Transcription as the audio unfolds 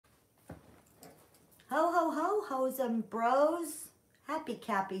hoes and bros. Happy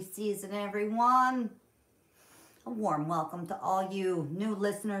Cappy season, everyone. A warm welcome to all you new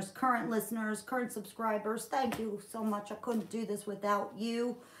listeners, current subscribers. Thank you so much. I couldn't do this without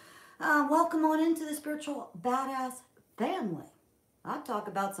you. Welcome on into the Spiritual Badass family. I talk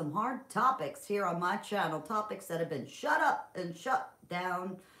about some hard topics here on my channel, topics that have been shut up and shut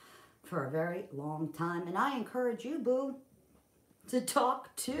down for a very long time. And I encourage you, boo, to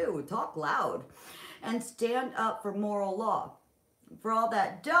talk too, talk loud, and stand up for moral law. For all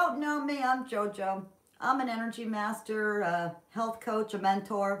that don't know me, I'm JoJo. I'm an energy master, a health coach, a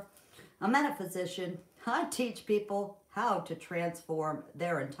mentor, a metaphysician. I teach people how to transform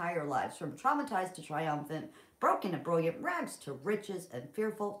their entire lives, from traumatized to triumphant, broken to brilliant, rags to riches, and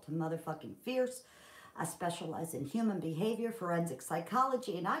fearful to motherfucking fierce. I specialize in human behavior, forensic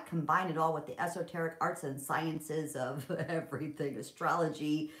psychology, and I combine it all with the esoteric arts and sciences of everything: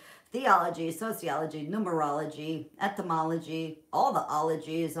 astrology, theology, sociology, numerology, etymology, all the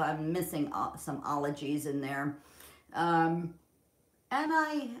ologies. I'm missing some ologies in there. And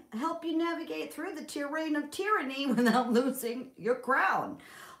I help you navigate through the terrain of tyranny without losing your crown.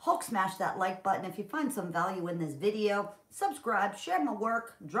 Hulk smash that like button if you find some value in this video. Subscribe, share my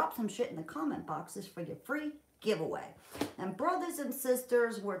work, drop some shit in the comment boxes for your free giveaway. And brothers and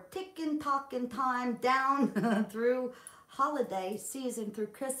sisters, we're ticking, talking time down through holiday season, through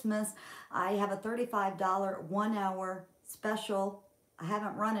Christmas. I have a $35 1-hour special. I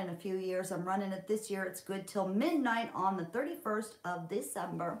haven't run in a few years. I'm running it this year. It's good till midnight on the 31st of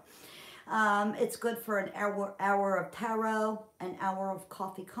December. It's good for an hour of tarot, an hour of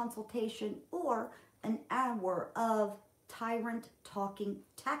coffee consultation, or an hour of Tyrant talking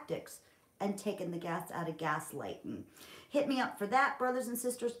tactics and taking the gas out of gaslighting. Hit me up for that, brothers and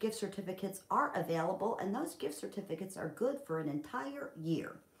sisters. Gift certificates are available, and those gift certificates are good for an entire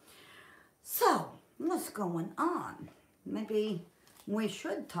year. So, what's going on? Maybe we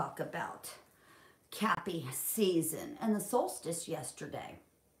should talk about Cappy season and the solstice yesterday.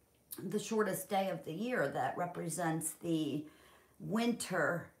 The shortest day of the year that represents the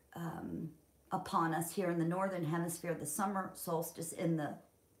winter upon us here in the northern hemisphere, the summer solstice in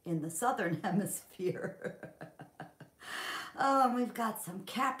the southern hemisphere. Oh, and we've got some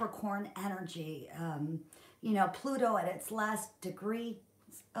Capricorn energy. You know, Pluto at its last degree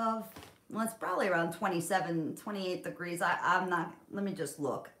of, well, it's probably around 27, 28 degrees. I'm not, let me just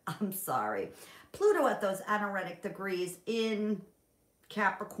look. I'm sorry. Pluto at those anoretic degrees in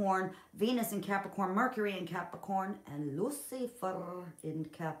Capricorn, Venus in Capricorn, Mercury in Capricorn, and Lucifer in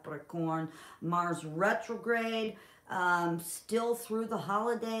Capricorn. Mars retrograde, still through the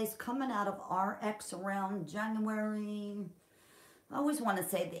holidays, coming out of RX around January. I always want to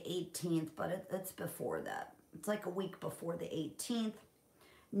say the 18th, but it's before that. It's like a week before the 18th.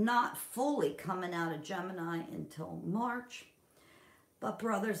 Not fully coming out of Gemini until March. But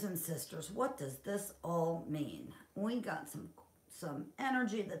brothers and sisters, what does this all mean? We got some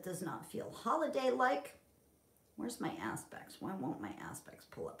energy that does not feel holiday-like. Where's my aspects? Why won't my aspects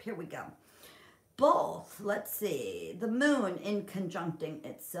pull up? Here we go. Both, let's see, the moon in conjuncting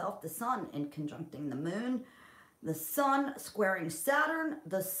itself, the sun in conjuncting the moon, the sun squaring Saturn,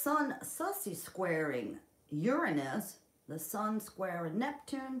 the sun sussy squaring Uranus, the sun squaring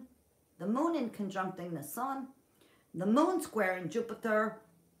Neptune, the moon in conjuncting the sun, the moon squaring Jupiter,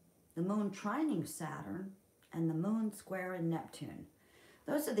 the moon trining Saturn, and the moon square in Neptune.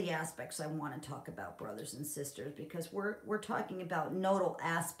 Those are the aspects I want to talk about, brothers and sisters, because we're talking about nodal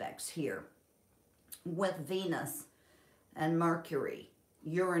aspects here with Venus and Mercury,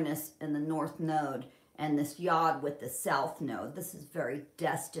 Uranus in the north node, and this Yod with the south node. This is very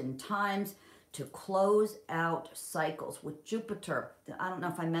destined times to close out cycles with Jupiter. I don't know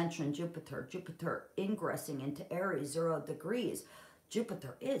if I mentioned Jupiter ingressing into Aries, 0 degrees.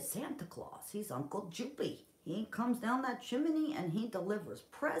 Jupiter is Santa Claus. He's Uncle Jupy. He comes down that chimney and he delivers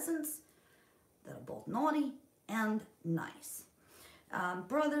presents that are both naughty and nice.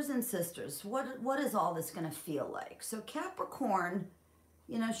 Brothers and sisters, what is all this going to feel like? So Capricorn,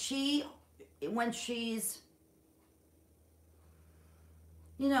 you know,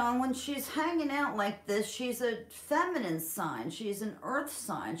 when she's hanging out like this, she's a feminine sign. She's an earth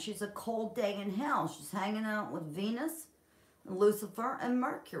sign. She's a cold day in hell. She's hanging out with Venus, Lucifer, and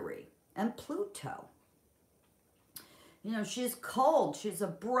Mercury, and Pluto. You know, she's cold, she's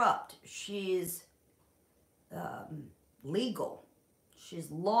abrupt, she's legal, she's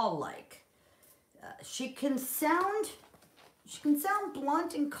law-like. She can sound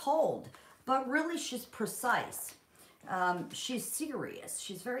blunt and cold, but really she's precise. She's serious,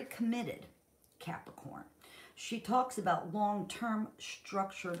 she's very committed, Capricorn. She talks about long-term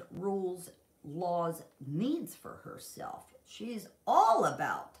structured rules laws, needs for herself. She's all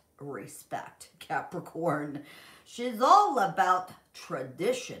about respect, Capricorn. She's all about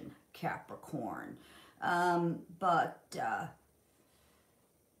tradition, Capricorn.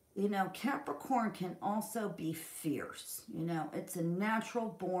 You know, Capricorn can also be fierce. You know, it's a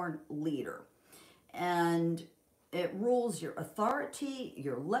natural born leader. And it rules your authority,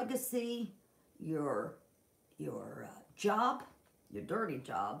 your legacy, your job, your dirty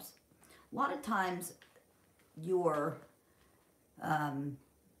jobs. A lot of times your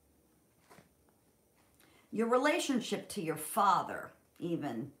relationship to your father,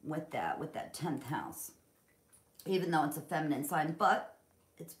 even with that 10th house, even though it's a feminine sign, but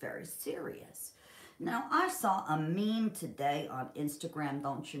it's very serious. Now, I saw a meme today on Instagram,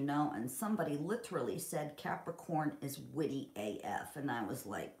 don't you know, and somebody literally said Capricorn is witty AF, and I was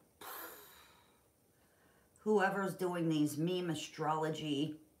like, whoever's doing these meme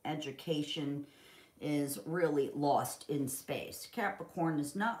astrology education is really lost in space. Capricorn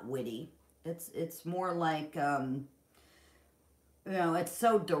is not witty. It's more like, you know, it's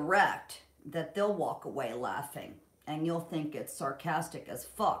so direct that they'll walk away laughing, and you'll think it's sarcastic as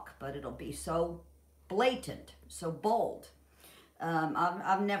fuck, but it'll be so blatant, so bold.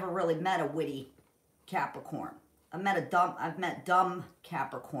 I've never really met a witty Capricorn. I've met dumb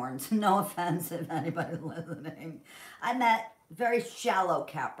Capricorns. No offense if anybody listening. I met very shallow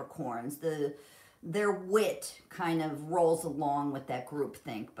Capricorns. Their wit kind of rolls along with that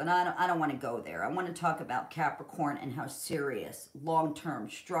groupthink, but I don't want to go there. I want to talk about Capricorn and how serious, long-term,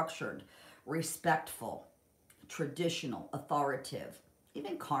 structured, respectful, traditional, authoritative,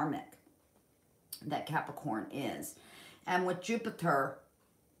 even karmic that Capricorn is. And with Jupiter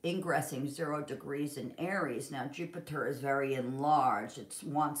ingressing 0 degrees in Aries, now Jupiter is very enlarged. It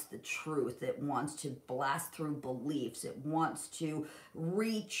wants the truth. It wants to blast through beliefs. It wants to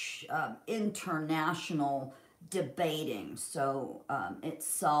reach international debating. So it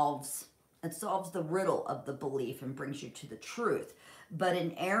solves the riddle of the belief and brings you to the truth. But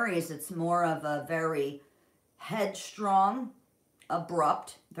in Aries, it's more of a very headstrong,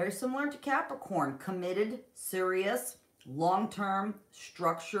 abrupt, very similar to Capricorn, committed, serious, long-term,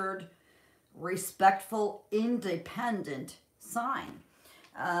 structured, respectful, independent sign.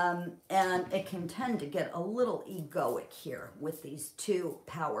 And it can tend to get a little egoic here with these two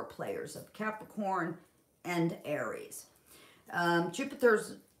power players of Capricorn and Aries. Jupiter,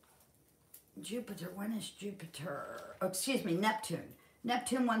 when is Jupiter? Oh, excuse me, Neptune.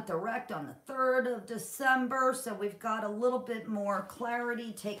 Neptune went direct on the 3rd of December, so we've got a little bit more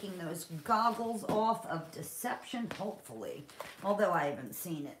clarity, taking those goggles off of deception, hopefully. Although I haven't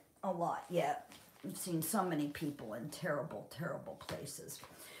seen it a lot yet. I've seen so many people in terrible, terrible places.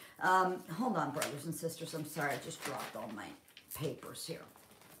 Hold on, brothers and sisters. I'm sorry, I just dropped all my papers here.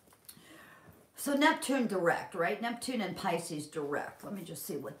 So Neptune direct, right? Neptune and Pisces direct. Let me just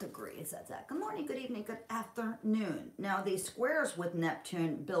see what degrees that's at. Good morning, good evening, good afternoon. Now, these squares with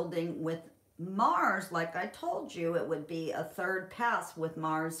Neptune building with Mars, like I told you, it would be a 3rd pass with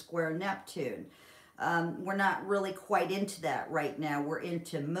Mars square Neptune. We're not really quite into that right now. We're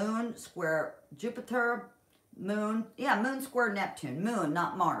into Moon square Jupiter, Moon square Neptune. Moon,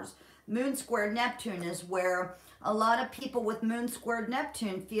 not Mars. Moon square Neptune is where a lot of people with Moon squared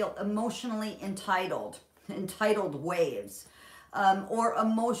Neptune feel emotionally entitled waves, or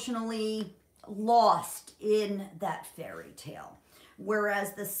emotionally lost in that fairy tale.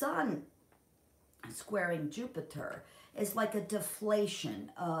 Whereas the Sun squaring Jupiter is like a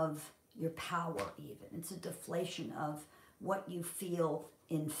deflation of your power even. It's a deflation of what you feel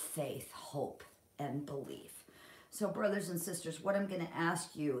in faith, hope, and belief. So brothers and sisters, what I'm going to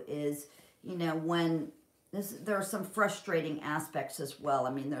ask you is, you know, there are some frustrating aspects as well.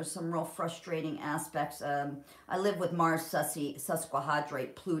 I mean, there's some real frustrating aspects. I live with Mars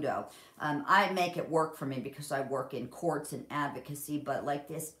sesquihydrate Pluto. I make it work for me because I work in courts and advocacy, but like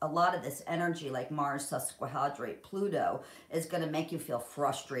this, a lot of this energy like Mars sesquihydrate Pluto is going to make you feel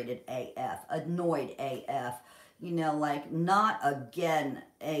frustrated AF, annoyed AF, you know, like not again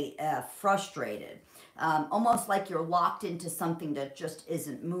AF, frustrated. Almost like you're locked into something that just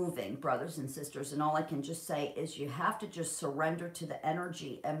isn't moving, brothers and sisters. And all I can just say is you have to just surrender to the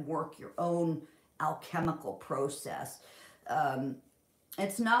energy and work your own alchemical process.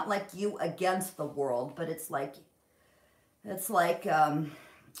 It's not like you against the world, but it's like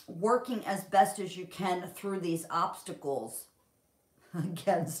working as best as you can through these obstacles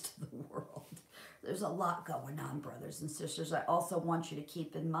against the world. There's a lot going on, brothers and sisters. I also want you to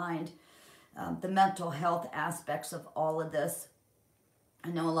keep in mind the mental health aspects of all of this. I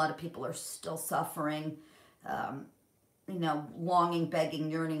know a lot of people are still suffering. you know, longing, begging,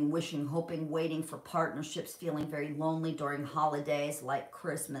 yearning, wishing, hoping, waiting for partnerships, feeling very lonely during holidays like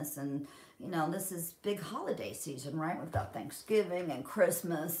Christmas. And, you know, this is big holiday season, right? We've got Thanksgiving and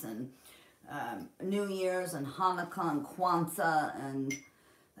Christmas and New Year's and Hanukkah and Kwanzaa and,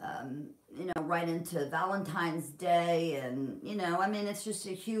 you know, right into Valentine's Day. And, you know, I mean, it's just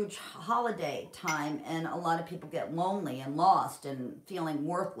a huge holiday time, and a lot of people get lonely and lost and feeling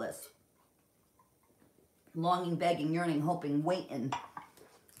worthless. Longing, begging, yearning, hoping, waiting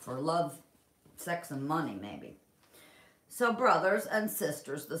for love, sex, and money, maybe. So, brothers and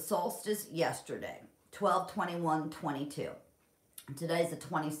sisters, the solstice yesterday, 12/21/22. Today's the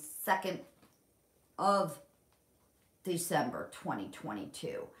 22nd of December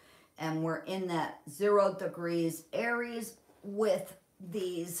 2022. And we're in that 0 degrees Aries with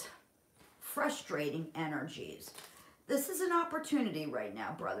these frustrating energies. This is an opportunity right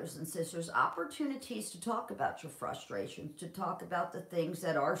now, brothers and sisters, opportunities to talk about your frustrations, to talk about the things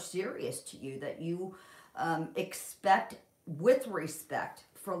that are serious to you, that you expect with respect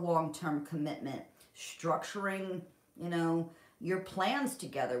for long-term commitment, structuring, you know, your plans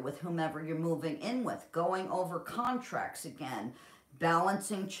together with whomever you're moving in with, going over contracts again,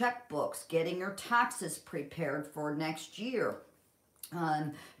 balancing checkbooks, getting your taxes prepared for next year,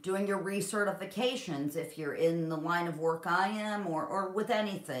 doing your recertifications if you're in the line of work I am, or with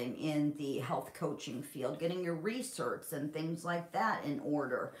anything in the health coaching field, getting your research and things like that in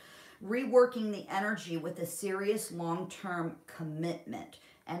order, reworking the energy with a serious long-term commitment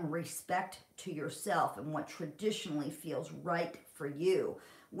and respect to yourself and what traditionally feels right for you,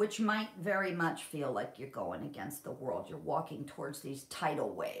 which might very much feel like you're going against the world. You're walking towards these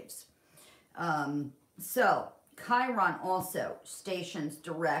tidal waves. So Chiron also stations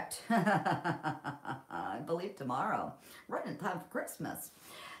direct, I believe tomorrow, right in time for Christmas.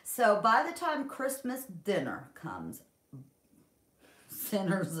 So by the time Christmas dinner comes,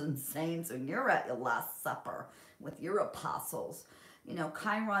 sinners and saints, and you're at your Last Supper with your apostles, you know,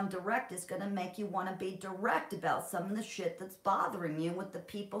 Chiron direct is going to make you want to be direct about some of the shit that's bothering you with the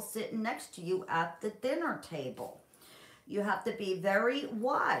people sitting next to you at the dinner table. You have to be very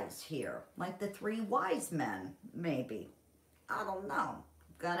wise here, like the 3 wise men, maybe. I don't know.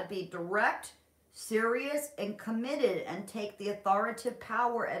 Got to be direct, serious, and committed, and take the authoritative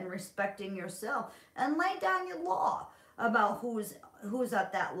power and respecting yourself, and lay down your law about who's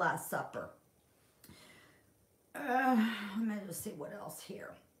at that Last Supper. Let me just see what else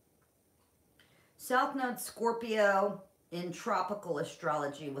here. South Node Scorpio in tropical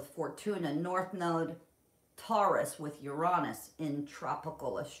astrology with Fortuna. North Node Taurus with Uranus in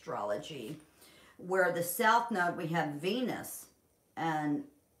tropical astrology. Where the South Node we have Venus and,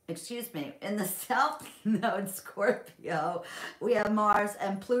 excuse me, in the South Node Scorpio we have Mars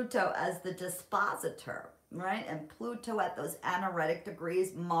and Pluto as the dispositor. Right? And Pluto at those anaretic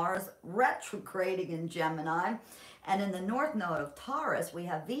degrees, Mars retrograding in Gemini. And in the North Node of Taurus, we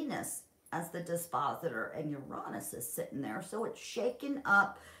have Venus as the dispositor, and Uranus is sitting there. So it's shaking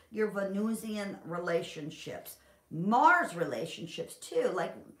up your Venusian relationships. Mars relationships too.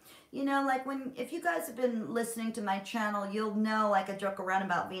 Like, you know, like if you guys have been listening to my channel, you'll know, like, I joke around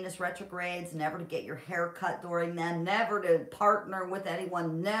about Venus retrogrades, never to get your hair cut during them, never to partner with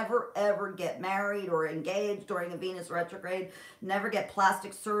anyone, never ever get married or engaged during a Venus retrograde, never get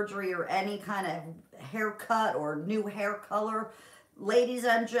plastic surgery or any kind of haircut or new hair color, ladies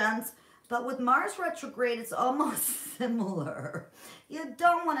and gents. But with Mars retrograde, it's almost similar. You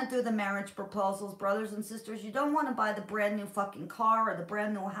don't want to do the marriage proposals, brothers and sisters. You don't want to buy the brand new fucking car or the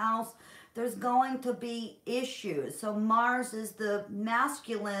brand new house. There's going to be issues. So Mars is the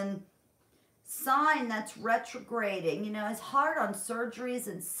masculine sign that's retrograding. You know, it's hard on surgeries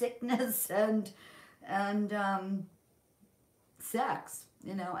and sickness and sex,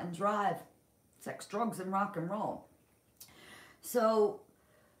 you know, and drive. Sex, drugs, and rock and roll. So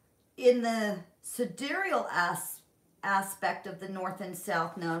in the sidereal aspect of the North and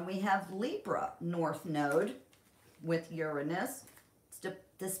South Node, we have Libra North Node with Uranus. Its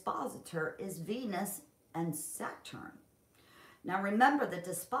dispositor is Venus and Saturn. Now remember, the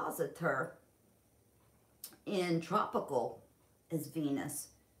dispositor in tropical is Venus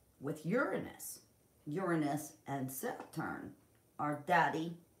with Uranus. Uranus and Saturn are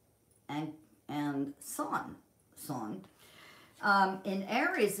daddy and son. In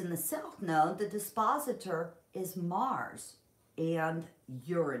Aries in the South Node, the dispositor is Mars and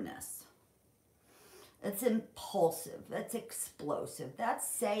Uranus. It's impulsive, it's explosive, that's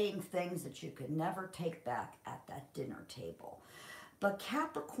saying things that you could never take back at that dinner table. But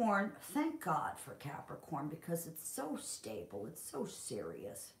Capricorn, thank God for Capricorn, because it's so stable, it's so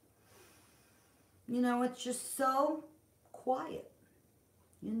serious. You know, it's just so quiet.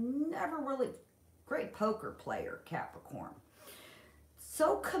 You never really, great poker player, Capricorn.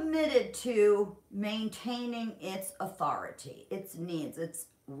 So committed to maintaining its authority, its needs, its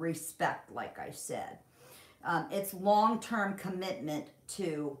respect, like I said. Its long-term commitment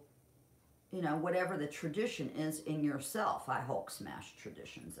to, you know, whatever the tradition is in yourself. I Hulk smash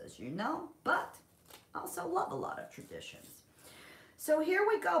traditions, as you know, but I also love a lot of traditions. So here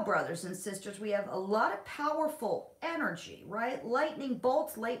we go, brothers and sisters. We have a lot of powerful energy, right? Lightning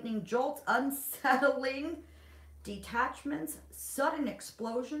bolts, lightning jolts, unsettling detachments, sudden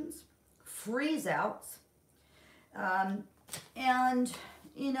explosions, freeze outs, and,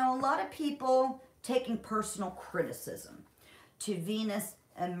 you know, a lot of people taking personal criticism to Venus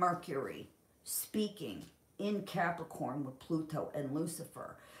and Mercury speaking in Capricorn with Pluto and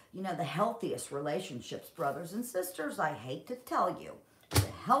Lucifer. You know, the healthiest relationships, brothers and sisters, I hate to tell you, the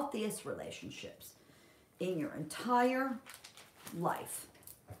healthiest relationships in your entire life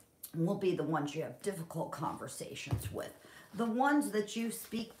will be the ones you have difficult conversations with, the ones that you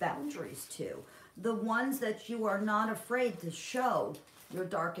speak boundaries to, the ones that you are not afraid to show your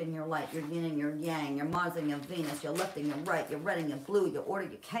dark and your light, your yin and your yang, your Mars and your Venus, your left and your right, your red and your blue, your order,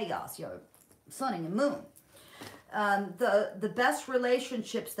 your chaos, your sun and your moon. The best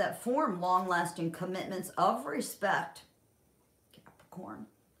relationships that form long-lasting commitments of respect, Capricorn,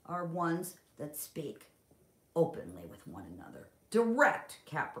 are ones that speak openly with one another. Direct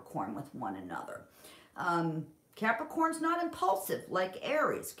Capricorn with one another. Capricorn's not impulsive like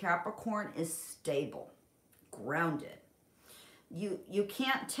Aries. Capricorn is stable, grounded. You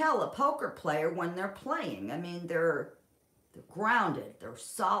can't tell a poker player when they're playing. I mean, they're grounded, they're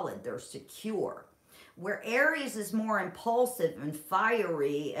solid, they're secure. Where Aries is more impulsive and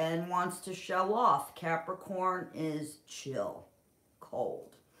fiery and wants to show off, Capricorn is chill,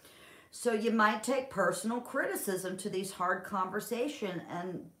 cold. So you might take personal criticism to these hard conversations.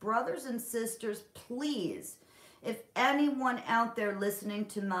 And brothers and sisters, please, if anyone out there listening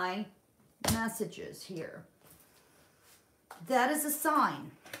to my messages here, that is a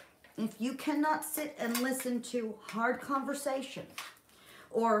sign. If you cannot sit and listen to hard conversation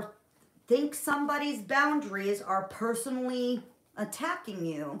or think somebody's boundaries are personally attacking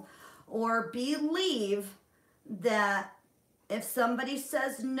you, or believe that if somebody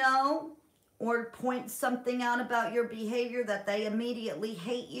says no or points something out about your behavior that they immediately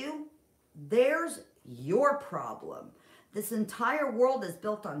hate you, there's your problem. This entire world is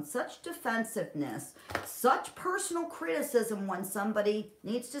built on such defensiveness, such personal criticism when somebody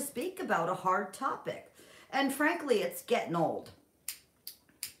needs to speak about a hard topic. And frankly, it's getting old.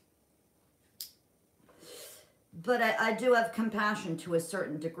 But I do have compassion to a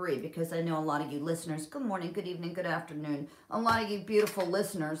certain degree, because I know a lot of you listeners, good morning, good evening, good afternoon, a lot of you beautiful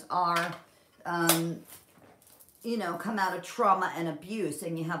listeners are, you know, come out of trauma and abuse,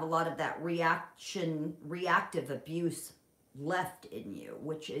 and you have a lot of that reactive abuse left in you,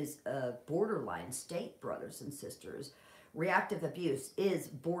 which is a borderline state, brothers and sisters. Reactive abuse is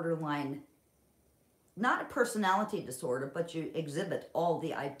borderline, not a personality disorder, but you exhibit all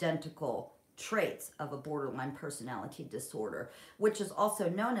the identical traits of a borderline personality disorder, which is also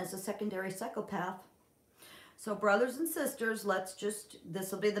known as a secondary psychopath. So brothers and sisters,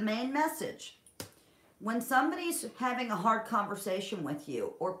 this will be the main message. When somebody's having a hard conversation with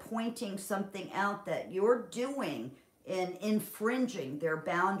you or pointing something out that you're doing in infringing their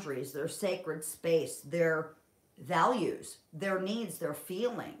boundaries, their sacred space, their values, their needs, their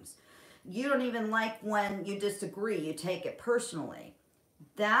feelings, you don't even like when you disagree, you take it personally.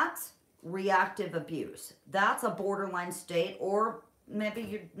 That's reactive abuse. That's a borderline state, or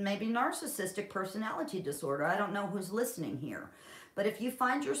maybe narcissistic personality disorder. I don't know who's listening here. But if you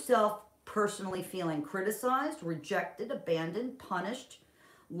find yourself personally feeling criticized, rejected, abandoned, punished,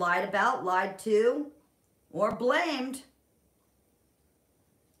 lied about, lied to, or blamed,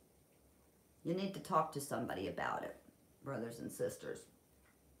 you need to talk to somebody about it, brothers and sisters.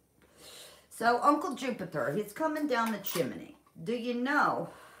 So Uncle Jupiter, he's coming down the chimney. Do you know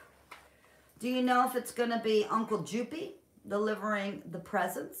if it's going to be Uncle Jupy delivering the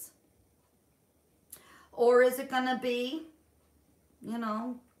presents? Or is it going to be, you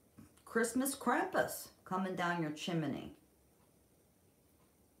know, Christmas Krampus coming down your chimney?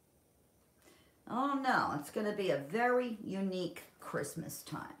 Oh no, it's going to be a very unique Christmas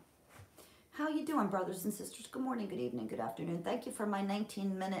time. How you doing, brothers and sisters? Good morning, good evening, good afternoon. Thank you for my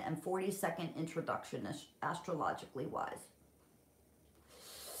 19-minute and 40-second introduction, astrologically wise.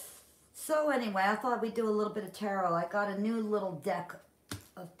 So anyway, I thought we'd do a little bit of tarot. I got a new little deck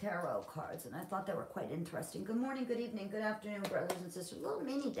of tarot cards, and I thought they were quite interesting. Good morning, good evening, good afternoon, brothers and sisters. A little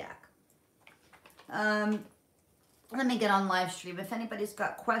mini deck. Let me get on live stream. If anybody's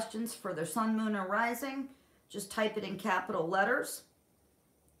got questions for their sun, moon, or rising, just type it in capital letters.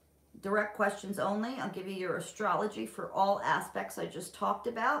 Direct questions only. I'll give you your astrology for all aspects I just talked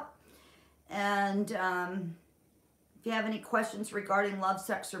about. And if you have any questions regarding love,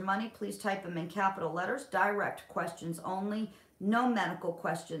 sex, or money, please type them in capital letters. Direct questions only. No medical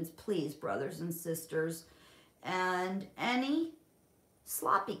questions, please, brothers and sisters. And any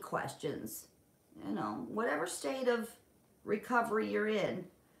sloppy questions, you know, whatever state of recovery you're in,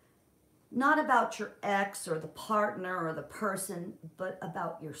 not about your ex or the partner or the person, but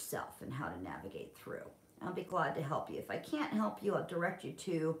about yourself and how to navigate through. I'll be glad to help you. If I can't help you, I'll direct you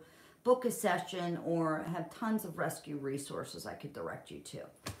to book a session or have tons of rescue resources I could direct you to.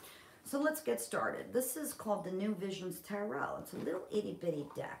 So let's get started. This is called the New Visions Tarot. It's a little itty bitty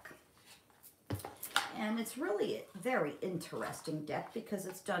deck. And it's really a very interesting deck because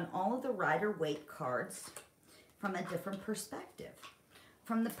it's done all of the Rider-Waite cards from a different perspective.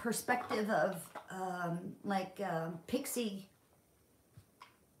 From the perspective of Pixie,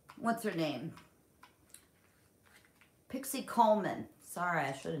 what's her name? Pixie Coleman. Sorry,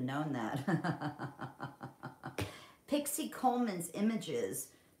 I should have known that. Pixie Coleman's images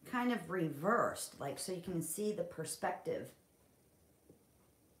kind of reversed, like, so you can see the perspective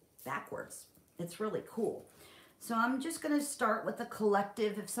backwards. It's really cool. So I'm just going to start with the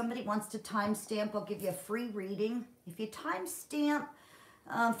collective. If somebody wants to timestamp, I'll give you a free reading. If you timestamp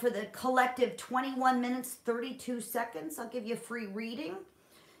for the collective 21 minutes, 32 seconds, I'll give you a free reading.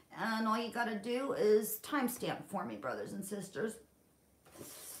 And all you got to do is timestamp for me, brothers and sisters.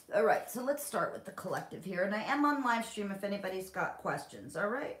 All right, so let's start with the collective here. And I am on live stream if anybody's got questions, all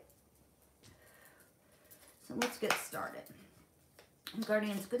right? So let's get started.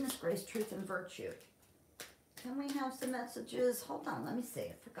 Guardians, goodness, grace, truth, and virtue. Can we have some messages? Hold on, let me see.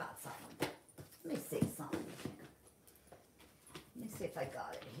 I forgot something. Let me see something here. Let me see if I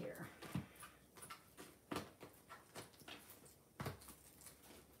got it here.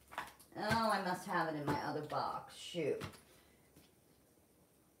 Oh, I must have it in my other box. Shoot.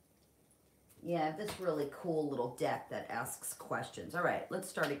 Yeah, this really cool little deck that asks questions. All right, let's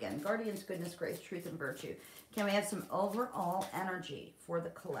start again. Guardians, goodness, grace, truth, and virtue. Can we have some overall energy for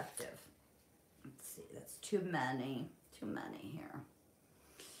the collective? Let's see, that's too many here.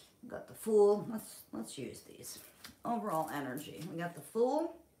 We got the Fool. Let's use these. Overall energy. We got the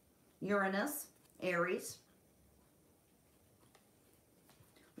Fool, Uranus, Aries.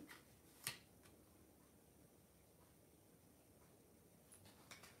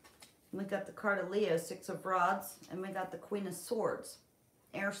 We got the card of Leo, Six of Rods, and we got the Queen of Swords,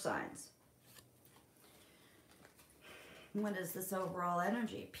 air signs. What is this overall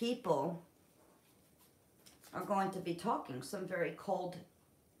energy? People are going to be talking some very cold,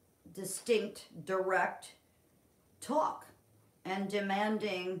 distinct, direct talk and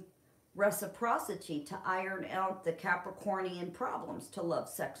demanding reciprocity to iron out the Capricornian problems to love,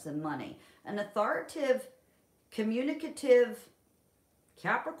 sex, and money. An authoritative, communicative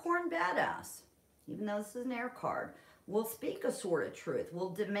Capricorn badass, even though this is an air card, will speak a sort of truth,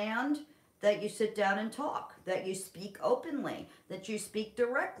 will demand that you sit down and talk, that you speak openly, that you speak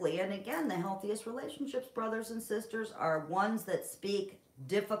directly. And again, the healthiest relationships, brothers and sisters, are ones that speak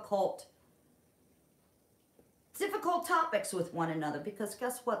difficult topics with one another, because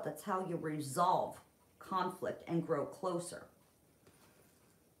guess what? That's how you resolve conflict and grow closer.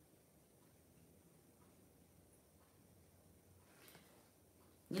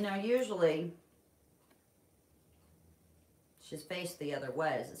 You know, usually she's faced the other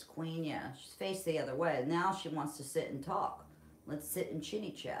way. Is this Queen? Yeah, she's faced the other way. Now she wants to sit and talk. Let's sit and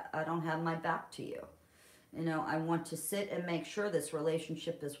chitty chat. I don't have my back to you. You know, I want to sit and make sure this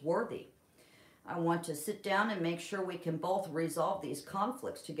relationship is worthy. I want to sit down and make sure we can both resolve these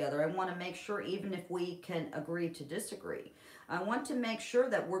conflicts together. I want to make sure even if we can agree to disagree. I want to make sure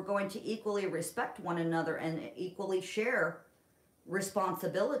that we're going to equally respect one another and equally share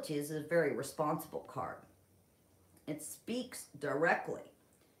responsibility. Is a very responsible card. It speaks directly.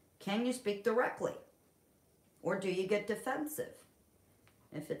 Can you speak directly? Or do you get defensive?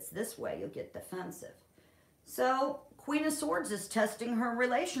 If it's this way, you'll get defensive. So, Queen of Swords is testing her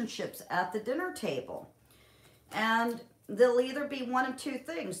relationships at the dinner table. And they'll either be one of two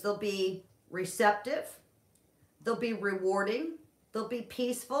things. They'll be receptive. They'll be rewarding. They'll be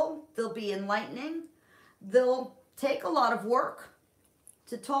peaceful. They'll be enlightening. They'll take a lot of work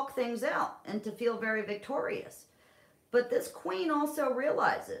to talk things out and to feel very victorious. But this Queen also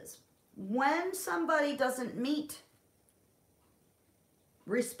realizes when somebody doesn't meet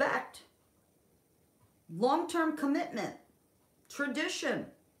respect, long-term commitment, tradition,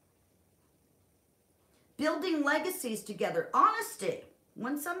 building legacies together, honesty.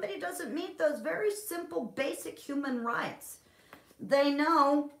 When somebody doesn't meet those very simple, basic human rights, they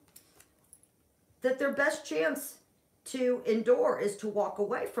know that their best chance to endure is to walk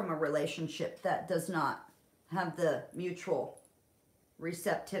away from a relationship that does not have the mutual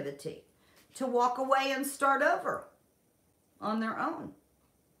receptivity, to walk away and start over on their own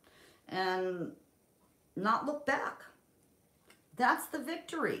and not look back. That's the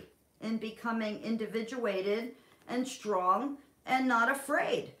victory in becoming individuated and strong and not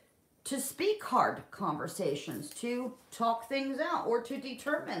afraid to speak hard conversations, to talk things out, or to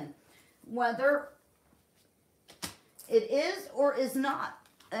determine whether it is or is not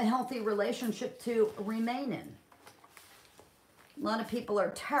a healthy relationship to remain in. A lot of people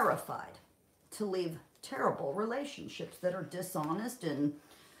are terrified to leave terrible relationships that are dishonest and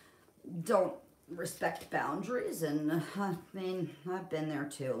don't respect boundaries. And I mean, I've been there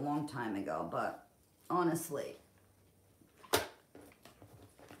too a long time ago, but honestly, a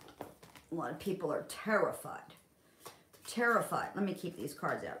lot of people are terrified. Let me keep these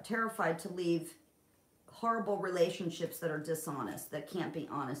cards out. Terrified to leave horrible relationships that are dishonest, that can't be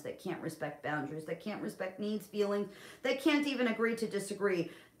honest, that can't respect boundaries, that can't respect needs, feelings, that can't even agree to disagree,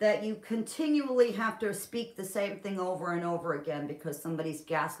 that you continually have to speak the same thing over and over again because somebody's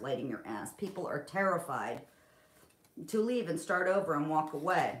gaslighting your ass. People are terrified to leave and start over and walk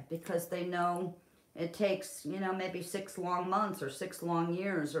away because they know it takes, you know, maybe 6 long months or 6 long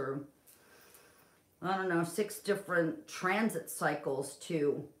years or, I don't know, 6 different transit cycles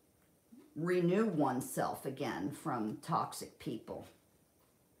to renew oneself again from toxic people.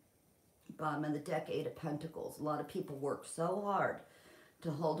 Bottom of the deck, 8 of Pentacles. A lot of people work so hard to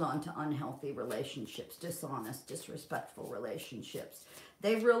hold on to unhealthy relationships, dishonest, disrespectful relationships.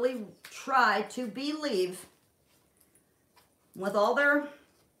 They really try to believe with all their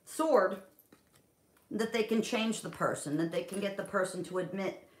sword that they can change the person, that they can get the person to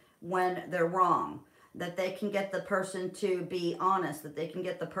admit when they're wrong, that they can get the person to be honest, that they can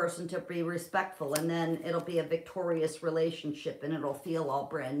get the person to be respectful, and then it'll be a victorious relationship and it'll feel all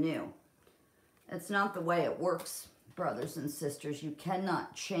brand new. It's not the way it works, brothers and sisters. You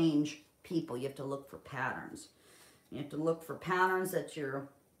cannot change people. You have to look for patterns. You have to look for patterns that you're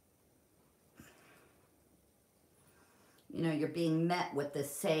being met with the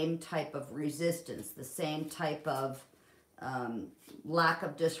same type of resistance, the same type of lack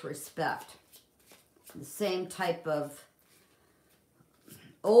of disrespect, the same type of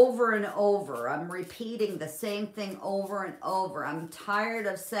over and over. I'm repeating the same thing over and over. I'm tired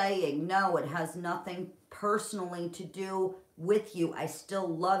of saying, no, it has nothing personally to do with you. I still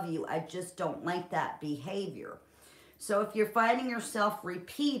love you. I just don't like that behavior. So if you're finding yourself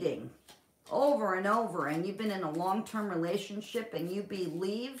repeating over and over, and you've been in a long-term relationship and you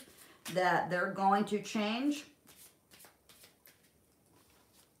believe that they're going to change,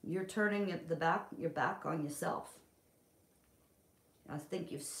 you're turning your back on yourself. I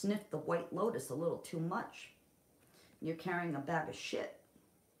think you've sniffed the white lotus a little too much. You're carrying a bag of shit.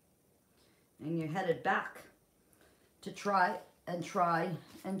 And you're headed back to try and try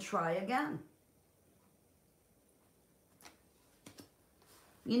and try again.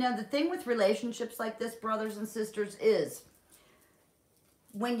 You know, the thing with relationships like this, brothers and sisters, is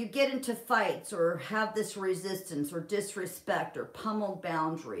when you get into fights or have this resistance or disrespect or pummeled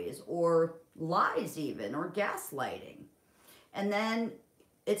boundaries or lies even or gaslighting, and then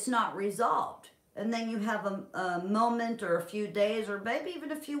it's not resolved, and then you have a moment or a few days or maybe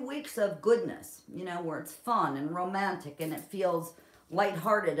even a few weeks of goodness, you know, where it's fun and romantic and it feels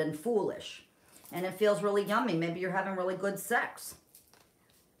lighthearted and foolish and it feels really yummy. Maybe you're having really good sex.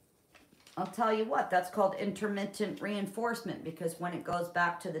 I'll tell you what, that's called intermittent reinforcement, because when it goes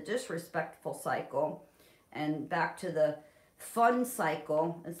back to the disrespectful cycle and back to the fun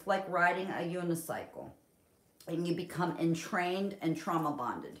cycle, it's like riding a unicycle. And you become entrained and trauma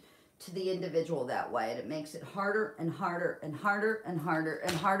bonded to the individual that way. And it makes it harder and harder and harder and harder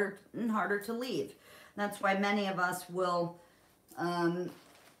and harder and harder to leave. That's why many of us will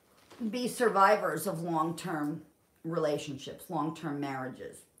be survivors of long-term relationships, long-term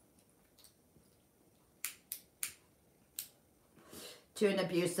marriages, to an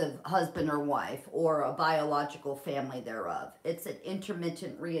abusive husband or wife or a biological family thereof. It's an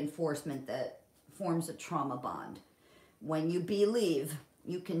intermittent reinforcement that forms a trauma bond. When you believe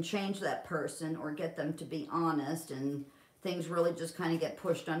you can change that person or get them to be honest, and things really just kind of get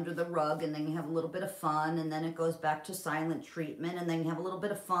pushed under the rug, and then you have a little bit of fun, and then it goes back to silent treatment, and then you have a little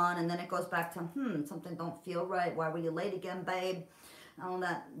bit of fun, and then it goes back to, something don't feel right. Why were you late again, babe? Oh,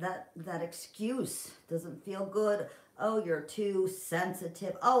 that excuse doesn't feel good. Oh, you're too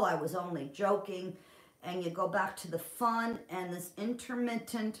sensitive. Oh, I was only joking. and you go back to the fun, and this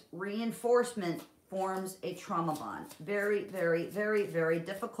intermittent reinforcement forms a trauma bond. Very, very, very, very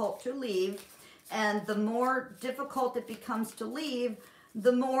difficult to leave. And the more difficult it becomes to leave,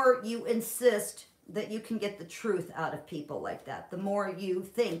 the more you insist that you can get the truth out of people like that. The more you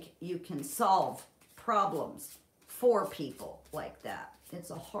think you can solve problems for people like that.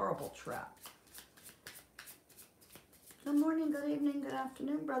 It's a horrible trap. Good morning, good evening, good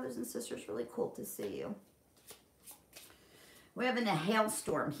afternoon, brothers and sisters. Really cool to see you. We're having a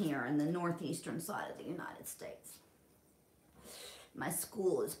hailstorm here in the northeastern side of the United States. My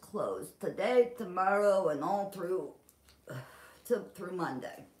school is closed today, tomorrow, and all through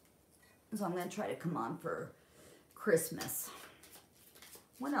Monday. So I'm going to try to come on for Christmas.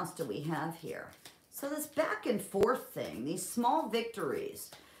 What else do we have here? So this back and forth thing, these small victories.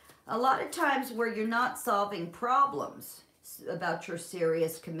 A lot of times where you're not solving problems about your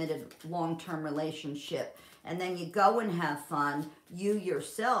serious, committed, long-term relationship, and then you go and have fun, you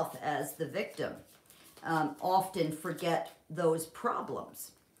yourself as the victim often forget those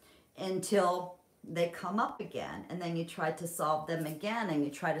problems until they come up again, and then you try to solve them again, and you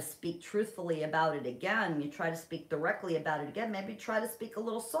try to speak truthfully about it again, you try to speak directly about it again, maybe try to speak a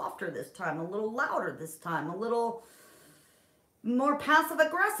little softer this time, a little louder this time, a little more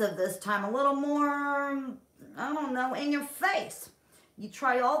passive-aggressive this time, a little more, I don't know, in your face. You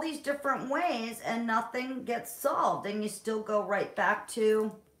try all these different ways and nothing gets solved, and you still go right back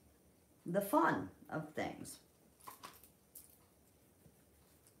to the fun of things.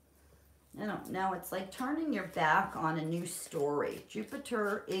 You know, now it's like turning your back on a new story.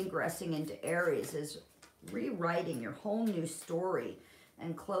 Jupiter ingressing into Aries is rewriting your whole new story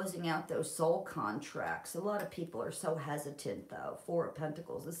and closing out those soul contracts. A lot of people are so hesitant, though. Four of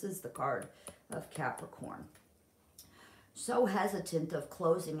Pentacles. This is the card of Capricorn. So hesitant of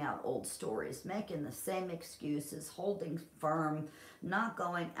closing out old stories, making the same excuses, holding firm, not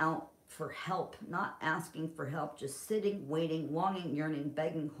going out for help, not asking for help, just sitting, waiting, longing, yearning,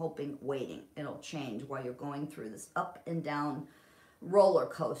 begging, hoping, waiting. It'll change while you're going through this up and down roller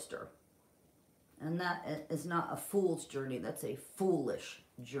coaster. And that is not a fool's journey, that's a foolish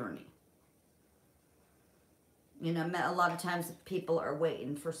journey. You know, a lot of times people are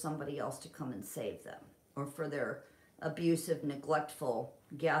waiting for somebody else to come and save them, or for their abusive, neglectful,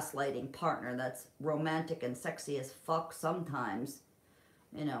 gaslighting partner that's romantic and sexy as fuck sometimes,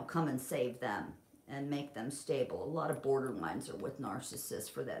 you know, come and save them and make them stable. A lot of borderlines are with narcissists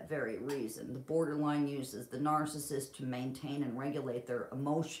for that very reason. The borderline uses the narcissist to maintain and regulate their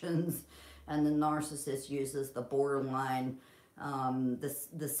emotions, and the narcissist uses the borderline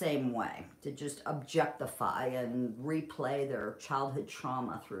the same way, to just objectify and replay their childhood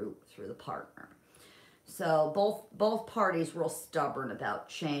trauma through the partner. So both parties real stubborn about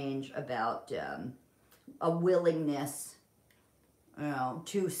change, about a willingness, you know,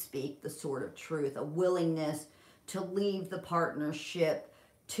 to speak the sort of truth, a willingness to leave the partnership,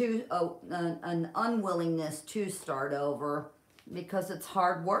 to an unwillingness to start over because it's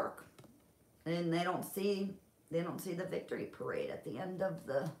hard work, and they don't see the victory parade at the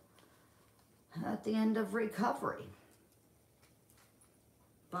end of recovery.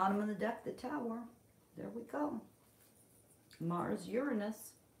 Bottom of the deck, the Tower. There we go. Mars,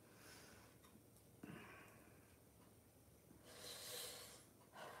 Uranus.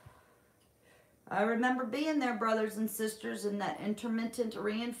 I remember being there, brothers and sisters, in that intermittent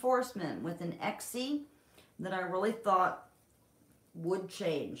reinforcement with an EXES that I really thought would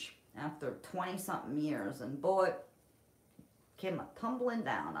change after 20-something years. And boy, it came tumbling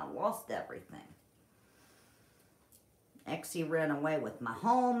down. I lost everything. EXES ran away with my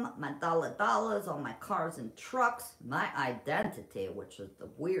home, my dollars, all my cars and trucks, my identity, which is the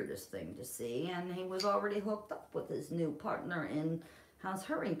weirdest thing to see. And he was already hooked up with his new partner in how's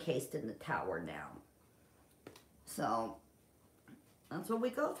her encased in the Tower now. So that's what we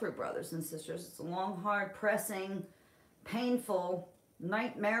go through, brothers and sisters. It's a long, hard, pressing, painful,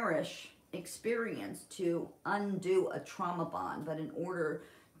 nightmarish experience to undo a trauma bond. But in order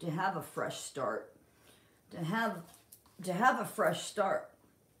to have a fresh start, to have a fresh start,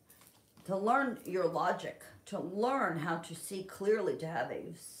 to learn your logic, to learn how to see clearly, to have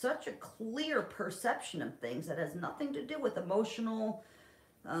such a clear perception of things that has nothing to do with emotional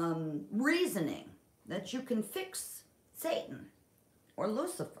reasoning, that you can fix Satan or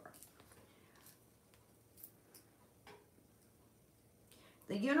Lucifer.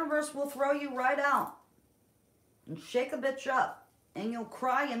 The universe will throw you right out and shake a bitch up, and you'll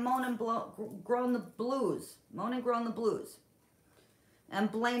cry and moan and groan the blues,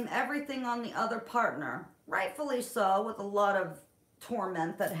 and blame everything on the other partner, rightfully so, with a lot of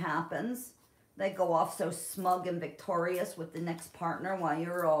torment that happens They go off so smug and victorious with the next partner while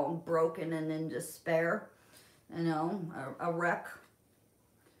you're all broken and in despair. You know, a wreck.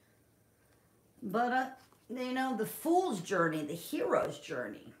 But, you know, the fool's journey, the hero's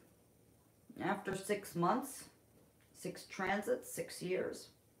journey. After 6 months, 6 transits, 6 years,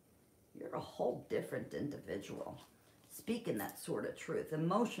 you're a whole different individual. Speaking that sort of truth.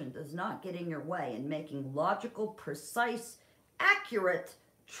 Emotion does not get in your way in making logical, precise, accurate,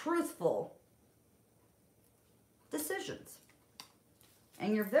 truthful decisions.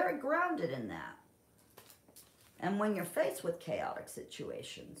 And you're very grounded in that. And when you're faced with chaotic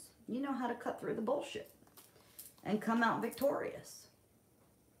situations, you know how to cut through the bullshit and come out victorious.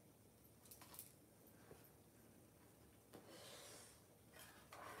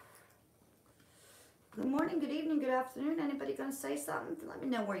 Good morning, good evening, good afternoon. Anybody going to say something? Let me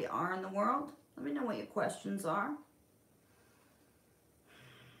know where you are in the world. Let me know what your questions are.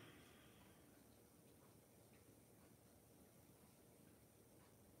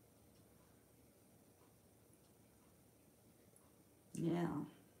 Yeah.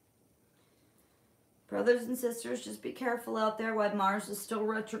 Brothers and sisters, just be careful out there while Mars is still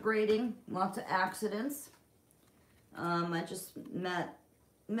retrograding. Lots of accidents. I just met,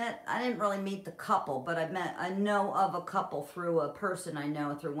 I didn't really meet the couple, but I know of a couple through a person I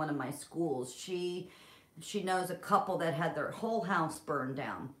know through one of my schools. She knows a couple that had their whole house burned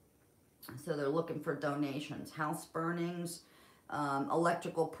down. So they're looking for donations. House burnings,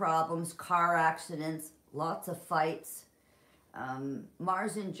 electrical problems, car accidents, lots of fights.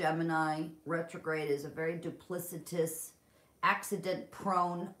 Mars in Gemini retrograde is a very duplicitous,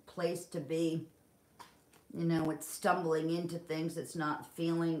 accident-prone place to be. You know, it's stumbling into things. It's not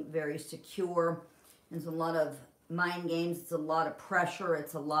feeling very secure. There's a lot of mind games. It's a lot of pressure.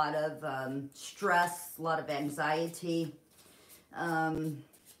 It's a lot of stress, a lot of anxiety. You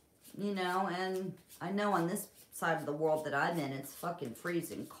know, and I know on this side of the world that I'm in, it's fucking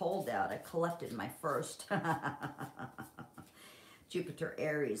freezing cold out. I collected my first Jupiter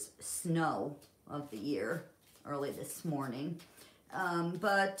Aries snow of the year early this morning.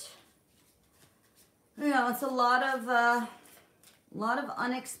 But you know, it's a lot of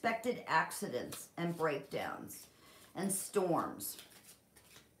unexpected accidents and breakdowns and storms.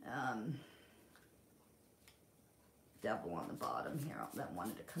 Devil on the bottom here that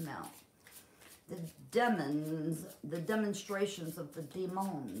wanted to come out. The demons, the demonstrations of the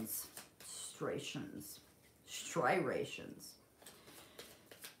demons, striations.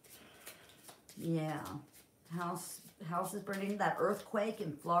 Yeah, house is burning. That earthquake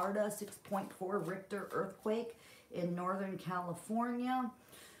in Florida, 6.4 Richter earthquake in Northern California.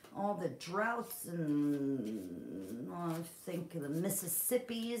 All the droughts and I think the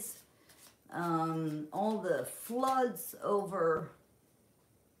Mississippis. All the floods over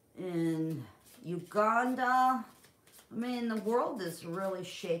in Uganda. I mean, the world is really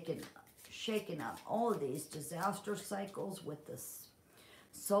shaken up. All of these disaster cycles with the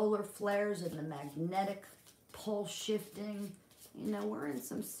solar flares and the magnetic pole shifting. You know, we're in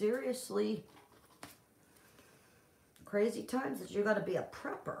some seriously crazy times that you got to be a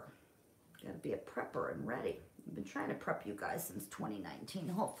prepper. You got to be a prepper and ready. I've been trying to prep you guys since 2019.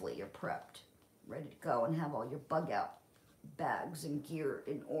 Hopefully you're prepped, ready to go and have all your bug out bags and gear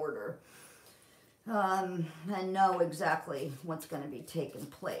in order. And know exactly what's going to be taking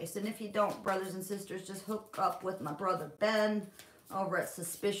place. And if you don't, brothers and sisters, just hook up with my brother Ben over at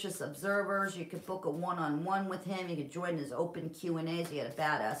Suspicious Observers. You could book a one-on-one with him. You could join his open Q&As. He had a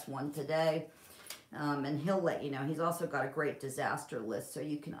badass one today. And he'll let you know. He's also got a great disaster list so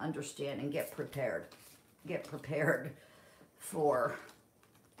you can understand and get prepared. Get prepared for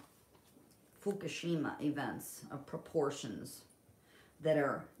Fukushima events of proportions that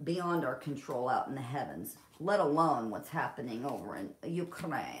are beyond our control out in the heavens, let alone what's happening over in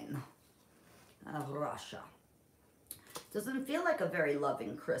Ukraine, Russia. Doesn't feel like a very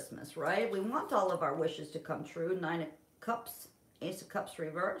loving Christmas, right? We want all of our wishes to come true. 9 of Cups, Ace of Cups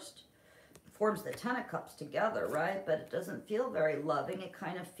reversed. Forms the 10 of Cups together, right? But it doesn't feel very loving. It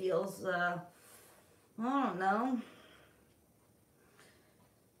kind of feels, I don't know.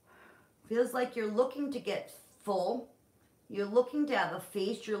 Feels like you're looking to get full. You're looking to have a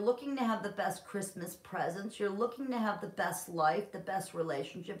feast. You're looking to have the best Christmas presents. You're looking to have the best life, the best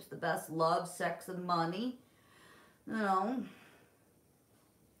relationships, the best love, sex, and money. You know.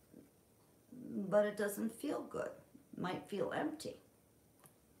 But it doesn't feel good. It might feel empty.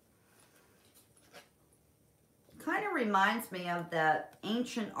 Kind of reminds me of that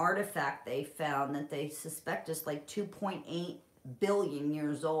ancient artifact they found that they suspect is like 2.8 billion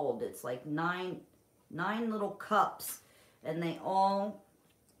years old. It's like nine little cups, and they all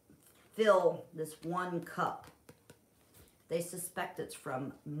fill this one cup. They suspect it's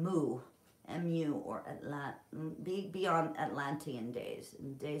from Mu, M-U, or beyond Atlantean days,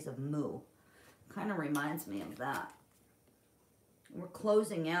 in days of Mu. Kind of reminds me of that. We're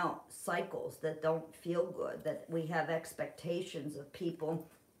closing out cycles that don't feel good, that we have expectations of people.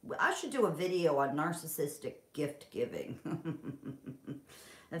 I should do a video on narcissistic gift giving.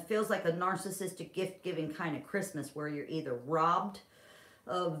 It feels like a narcissistic gift giving kind of Christmas where you're either robbed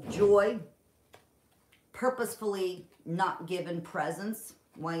of joy, purposefully not given presents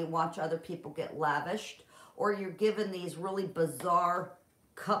while you watch other people get lavished, or you're given these really bizarre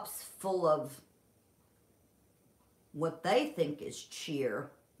cups full of what they think is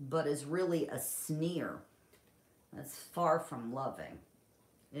cheer, but is really a sneer. That's far from loving.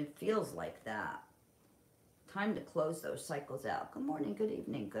 It feels like that. Time to close those cycles out. Good morning, good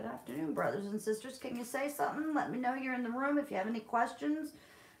evening, good afternoon, brothers and sisters. Can you say something? Let me know you're in the room. If you have any questions,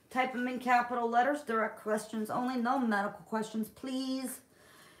 type them in capital letters. Direct questions only. No medical questions, please.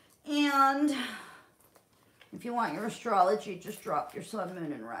 And if you want your astrology, just drop your sun,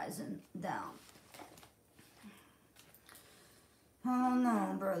 moon, and rising down. Oh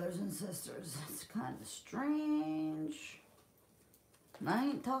no, brothers and sisters. It's kind of strange. I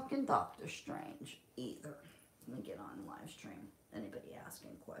ain't talking Doctor Strange either. Let me get on live stream. Anybody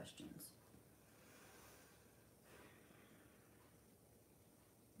asking questions?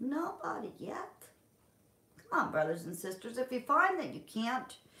 Nobody yet. Come on, brothers and sisters. If you find that you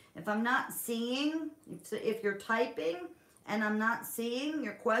can't, if I'm not seeing, if you're typing and I'm not seeing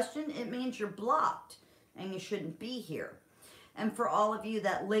your question, it means you're blocked and you shouldn't be here. And for all of you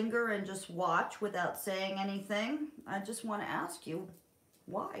that linger and just watch without saying anything, I just want to ask you,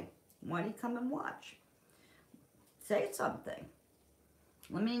 why? Why do you come and watch? Say something.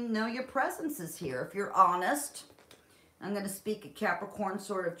 Let me know your presence is here. If you're honest, I'm going to speak a Capricorn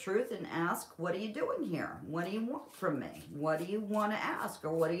sort of truth and ask, what are you doing here? What do you want from me? What do you want to ask?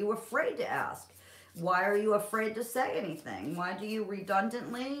 Or what are you afraid to ask? Why are you afraid to say anything? Why do you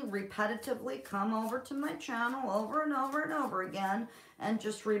redundantly, repetitively come over to my channel over and over and over again and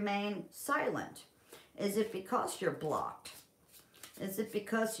just remain silent? Is it because you're blocked? Is it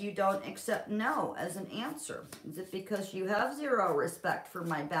because you don't accept no as an answer? Is it because you have zero respect for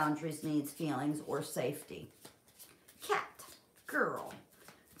my boundaries, needs, feelings, or safety? Cat, girl,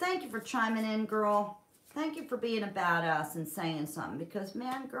 thank you for chiming in, girl. Thank you for being a badass and saying something because,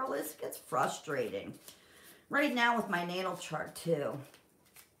 man, girl, this gets frustrating. Right now with my natal chart, too.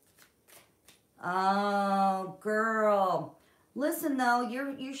 Oh, girl. Listen, though,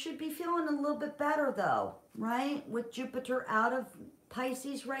 you should be feeling a little bit better, though, right? With Jupiter out of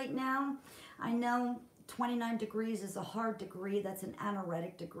Pisces right now. I know 29 degrees is a hard degree. That's an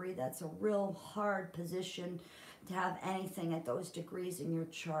anoretic degree. That's a real hard position to have anything at those degrees in your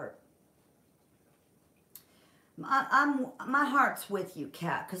chart. My heart's with you,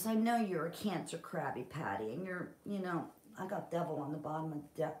 Kat, because I know you're a Cancer Krabby Patty, and you're, you know, I got devil on the bottom of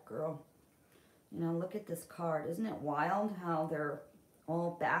the deck, girl. You know, look at this card. Isn't it wild how they're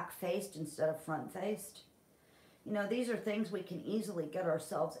all back-faced instead of front-faced? You know, these are things we can easily get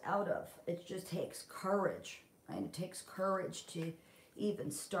ourselves out of. It just takes courage, right? It takes courage to even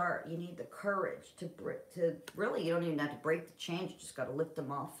start. You need the courage to really, you don't even have to break the chains. You just got to lift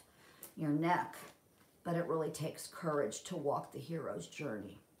them off your neck. But it really takes courage to walk the hero's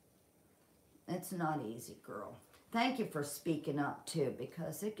journey. It's not easy, girl. Thank you for speaking up, too,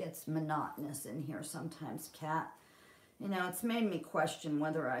 because it gets monotonous in here sometimes, Kat. You know, it's made me question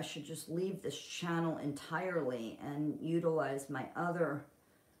whether I should just leave this channel entirely and utilize my other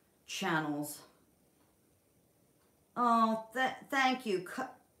channels. Oh, thank you.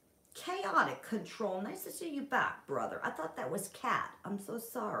 Chaotic Control. Nice to see you back, brother. I thought that was Kat. I'm so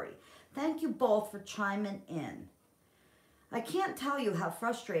sorry. Thank you both for chiming in. I can't tell you how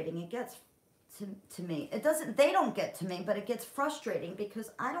frustrating it gets to me. It doesn't, they don't get to me, but it gets frustrating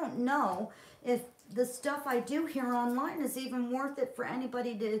because I don't know if the stuff I do here online is even worth it for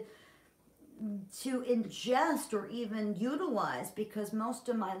anybody to ingest or even utilize, because most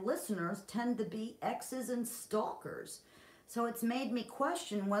of my listeners tend to be exes and stalkers. So it's made me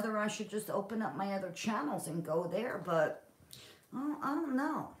question whether I should just open up my other channels and go there, but I don't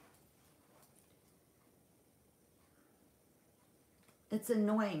know. It's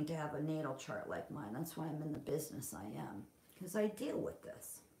annoying to have a natal chart like mine. That's why I'm in the business I am, because I deal with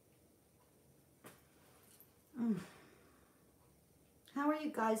this. How are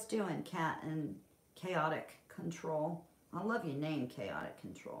you guys doing, Kat and Chaotic Control? I love your name, Chaotic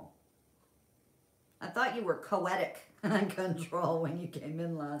Control. I thought you were Coetic Control when you came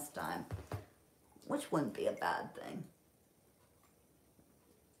in last time, which wouldn't be a bad thing.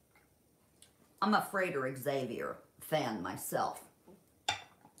 I'm a Freighter Xavier fan myself.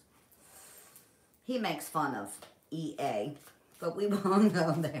 He makes fun of EA, but we won't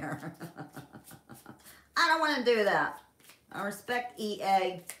go there. I don't want to do that. I respect EA.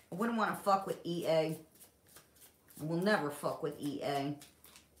 I wouldn't want to fuck with EA. I will never fuck with EA.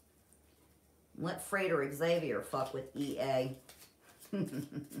 Let Freighter Xavier fuck with EA.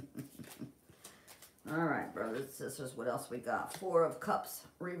 Alright, brothers and sisters, what else we got? Four of Cups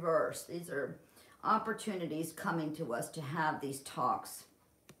reversed. These are opportunities coming to us to have these talks.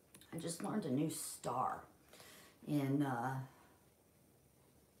 I just learned a new star in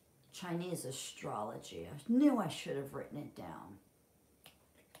Chinese astrology. I knew I should have written it down.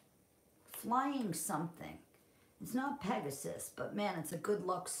 Flying something. It's not Pegasus, but man, it's a good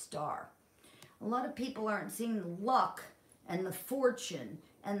luck star. A lot of people aren't seeing the luck and the fortune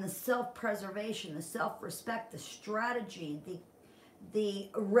and the self-preservation, the self-respect, the strategy, the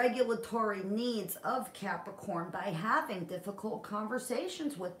regulatory needs of Capricorn by having difficult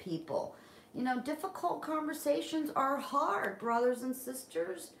conversations with people. You know, difficult conversations are hard, brothers and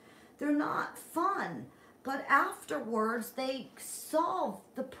sisters. They're not fun. But afterwards, they solve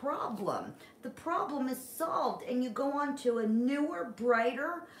the problem. The problem is solved, and you go on to a newer,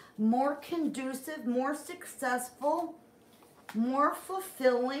 brighter, more conducive, more successful, more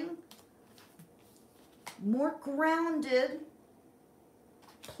fulfilling, more grounded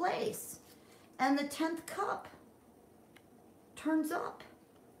place. And the 10th cup turns up.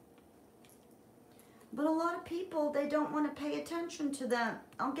 But a lot of people, they don't want to pay attention to that.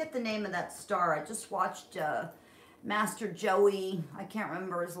 I'll get the name of that star. I just watched Master Joey. I can't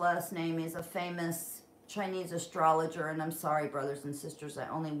remember his last name. He's a famous Chinese astrologer. And I'm sorry, brothers and sisters, I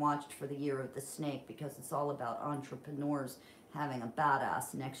only watched for the year of the snake because it's all about entrepreneurs having a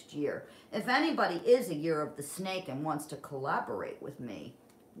badass next year. If anybody is a year of the snake and wants to collaborate with me,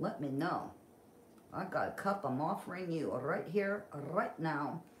 let me know. I got a cup I'm offering you right here, right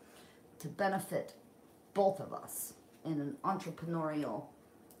now, to benefit both of us in an entrepreneurial,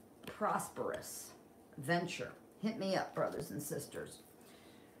 prosperous venture. Hit me up, brothers and sisters.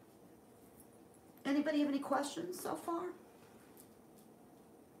 Anybody have any questions so far?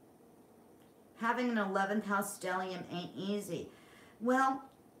 Having an 11th house stellium ain't easy. Well,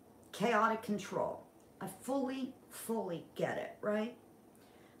 chaotic control. I fully get it, right?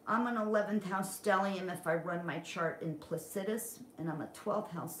 I'm an 11th house stellium if I run my chart in Placidus, and I'm a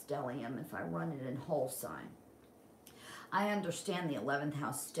 12th house stellium if I run it in whole sign. I understand the 11th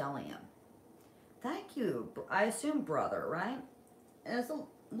house stellium. Thank you. I assume brother, right? And it's a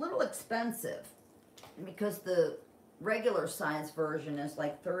little expensive because the regular size version is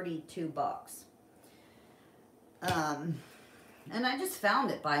like 32 bucks. And I just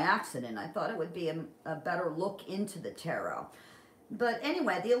found it by accident. I thought it would be a better look into the tarot. But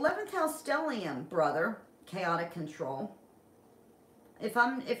anyway, the 11th house stellium, brother, chaotic control.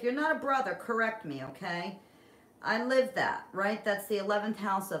 If you're not a brother, correct me, okay? I live that, right? That's the 11th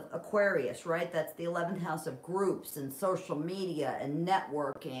house of Aquarius, right? That's the 11th house of groups and social media and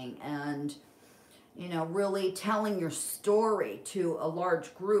networking and, you know, really telling your story to a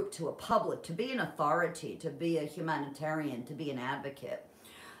large group, to a public, to be an authority, to be a humanitarian, to be an advocate.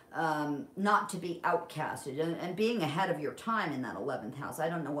 Not to be outcasted and being ahead of your time in that 11th house. I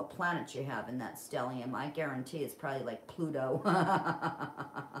don't know what planets you have in that stellium. I guarantee it's probably like Pluto.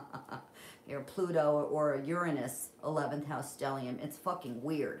 You're Pluto or a Uranus 11th house stellium. It's fucking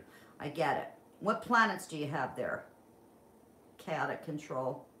weird. I get it. What planets do you have there? Chaotic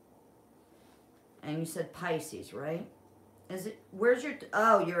control. And you said Pisces, right? Is it, where's your,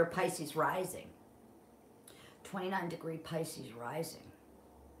 oh, you're a Pisces rising. 29-degree Pisces rising.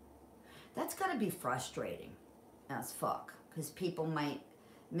 That's got to be frustrating as fuck, because people might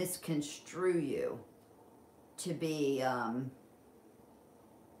misconstrue you to be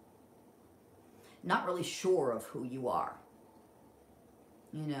not really sure of who you are.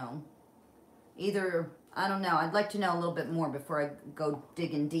 You know, either, I don't know, I'd like to know a little bit more before I go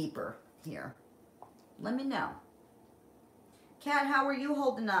digging deeper here. Let me know. Kat, how are you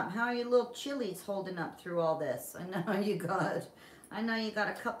holding up? How are your little chilies holding up through all this? I know you got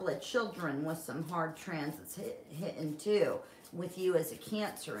a couple of children with some hard transits hitting too, with you as a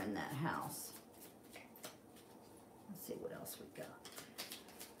Cancer in that house. Let's see what else we got.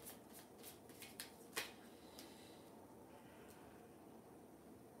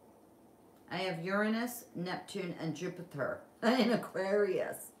 I have Uranus, Neptune, and Jupiter in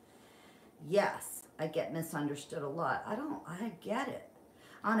Aquarius. Yes, I get misunderstood a lot. I get it.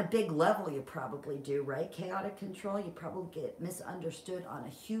 On a big level, you probably do, right? Chaotic control, you probably get misunderstood on a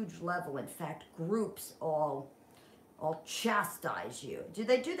huge level. In fact, groups all I'll chastise you. Do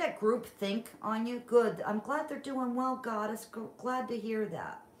they do that group think on you? Good. I'm glad they're doing well, Goddess. Glad to hear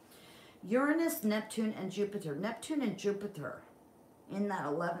that. Uranus, Neptune, and Jupiter. Neptune and Jupiter in that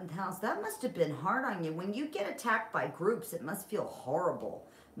 11th house. That must have been hard on you. When you get attacked by groups, it must feel horrible.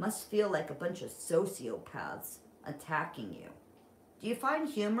 Must feel like a bunch of sociopaths attacking you. Do you find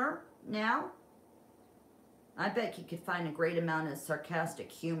humor now? I bet you could find a great amount of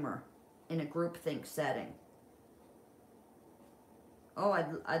sarcastic humor in a groupthink setting. Oh,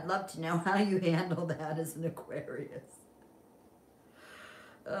 I'd love to know how you handle that as an Aquarius.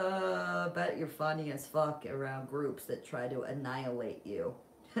 I bet you're funny as fuck around groups that try to annihilate you.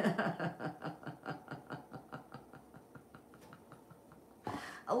 11th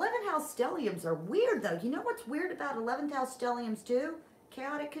house stelliums are weird, though. You know what's weird about 11th house stelliums, too?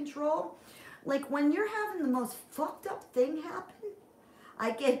 Chaotic control. Like, when you're having the most fucked up thing happen,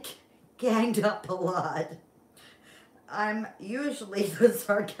 I get ganged up a lot. I'm usually the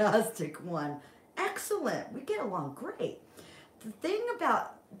sarcastic one. Excellent. We get along great. The thing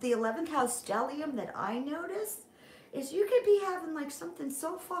about the 11th house stellium that I notice is you could be having like something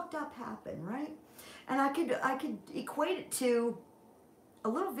so fucked up happen, right? And I could equate it to a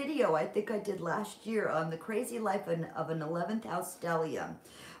little video I think I did last year on the crazy life of an 11th house stellium,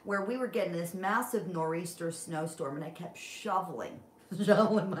 where we were getting this massive nor'easter snowstorm and I kept shoveling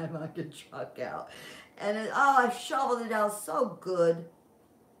my fucking truck out. And I shoveled it out so good,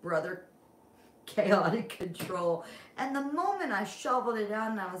 brother. Chaotic control. And the moment I shoveled it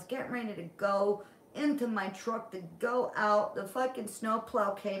out and I was getting ready to go into my truck to go out, the fucking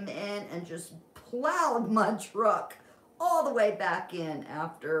snowplow came in and just plowed my truck all the way back in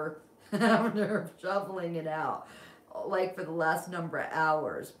after shoveling it out, like for the last number of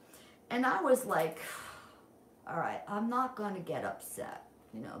hours. And I was like, all right, I'm not going to get upset.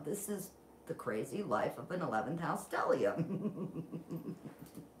 You know, this is the crazy life of an 11th house stellium.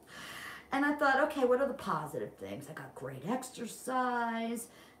 And I thought, okay, what are the positive things? I got great exercise.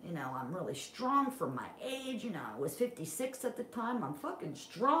 You know, I'm really strong for my age. You know, I was 56 at the time. I'm fucking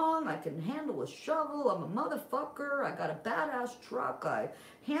strong. I can handle a shovel. I'm a motherfucker. I got a badass truck. I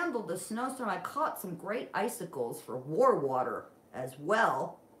handled the snowstorm. I caught some great icicles for war water as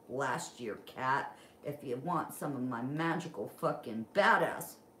well last year, Cat. If you want some of my magical fucking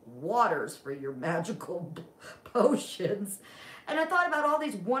badass waters for your magical potions. And I thought about all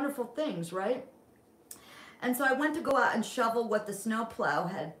these wonderful things, right? And so I went to go out and shovel what the snowplow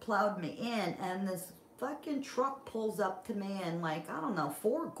had plowed me in, and this fucking truck pulls up to me, and like, I don't know,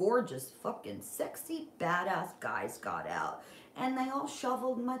 4 gorgeous fucking sexy badass guys got out. And they all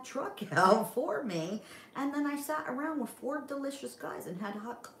shoveled my truck out for me. And then I sat around with 4 delicious guys and had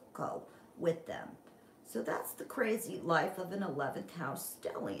hot cocoa with them. So that's the crazy life of an 11th house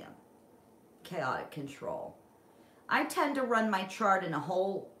stellium. Chaotic control. I tend to run my chart in a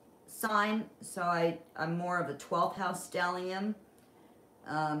whole sign, so I'm more of a 12th house stellium,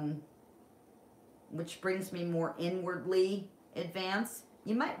 which brings me more inwardly advanced.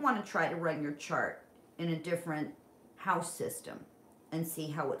 You might want to try to run your chart in a different house system and see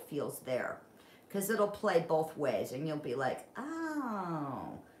how it feels there, because it'll play both ways, and you'll be like,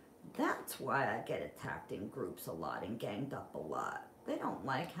 oh, that's why I get attacked in groups a lot and ganged up a lot. They don't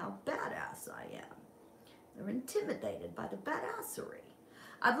like how badass I am. They're intimidated by the badassery.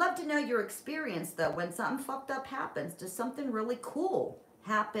 I'd love to know your experience, though, when something fucked up happens. Does something really cool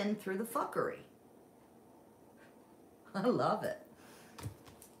happen through the fuckery? I love it.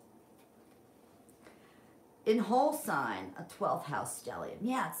 In whole sign, a 12th house stellium.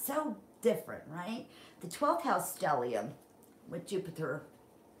 Yeah, it's so different, right? The 12th house stellium with Jupiter,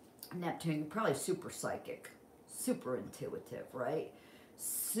 Neptune, you're probably super psychic, super intuitive, right?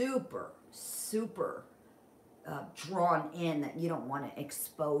 Super drawn in, that you don't want to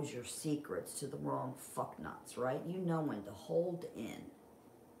expose your secrets to the wrong fucknuts, right? You know when to hold in.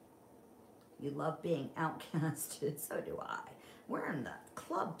 You love being outcasted, so do I. We're in the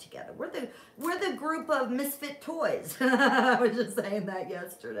club together. We're the group of misfit toys. I was just saying that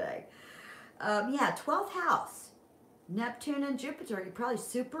yesterday. Yeah, 12th house. Neptune and Jupiter, you're probably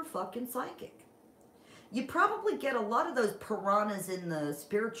super fucking psychic. You probably get a lot of those piranhas in the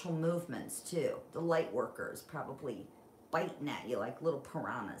spiritual movements, too. The light workers probably biting at you like little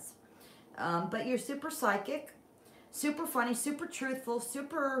piranhas. But you're super psychic, super funny, super truthful,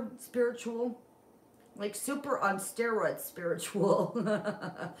 super spiritual, like super on steroids spiritual.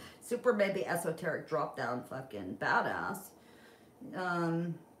 Super maybe esoteric drop-down fucking badass.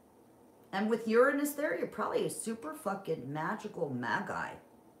 And with Uranus there, you're probably a super fucking magical magi.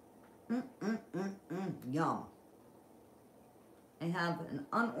 Yum. They have an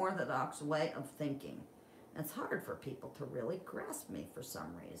unorthodox way of thinking. It's hard for people to really grasp me for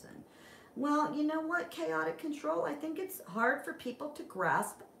some reason. Well, you know what, chaotic control? I think it's hard for people to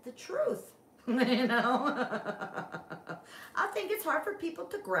grasp the truth. You know? I think it's hard for people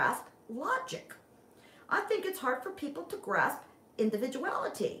to grasp logic. I think it's hard for people to grasp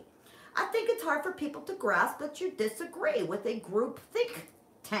individuality. I think it's hard for people to grasp that you disagree with a group think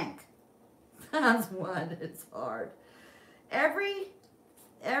tank. That's what it's hard.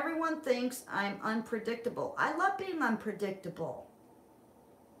 Everyone thinks I'm unpredictable. I love being unpredictable.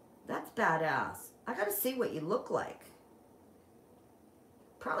 That's badass. I gotta see what you look like.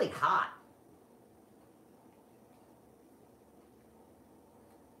 Probably hot.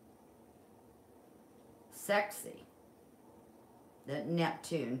 Sexy. That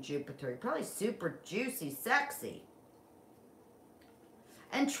Neptune, Jupiter. Probably super juicy, sexy.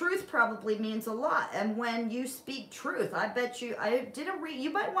 And truth probably means a lot. And when you speak truth, I bet you, you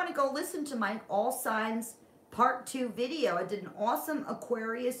might want to go listen to my All Signs Part 2 video. I did an awesome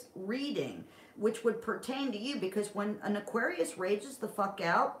Aquarius reading, which would pertain to you, because when an Aquarius rages the fuck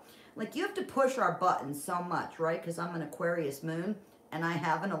out, like, you have to push our buttons so much, right? Because I'm an Aquarius moon, and I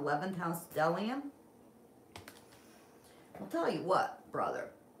have an 11th house stellium. I'll tell you what,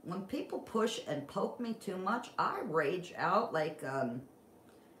 brother. When people push and poke me too much, I rage out like,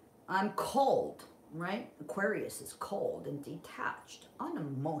 I'm cold, right? Aquarius is cold and detached,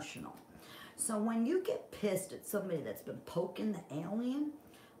 unemotional. So when you get pissed at somebody that's been poking the alien,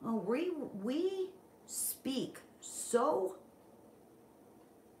 we speak so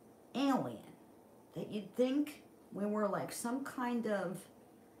alien that you'd think we were like some kind of,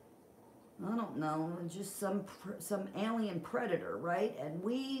 I don't know, just some alien predator, right? And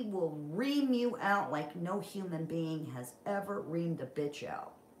we will ream you out like no human being has ever reamed a bitch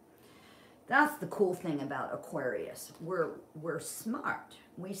out. That's the cool thing about Aquarius. We're smart.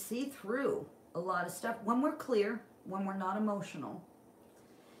 We see through a lot of stuff when we're clear, when we're not emotional.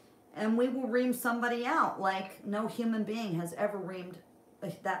 And we will ream somebody out like no human being has ever reamed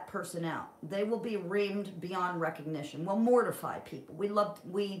that person out. They will be reamed beyond recognition. We'll mortify people. We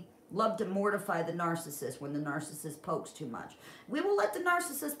love to mortify the narcissist when the narcissist pokes too much. We will let the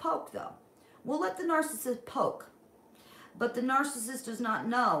narcissist poke, though. We'll let the narcissist poke. But the narcissist does not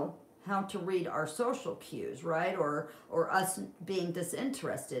know how to read our social cues, right? Or us being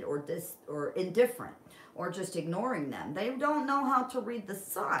disinterested or indifferent or just ignoring them. They don't know how to read the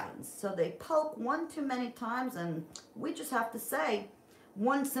signs. So they poke one too many times, and we just have to say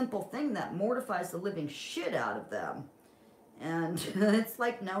one simple thing that mortifies the living shit out of them. And it's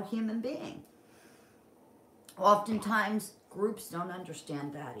like no human being. Oftentimes, groups don't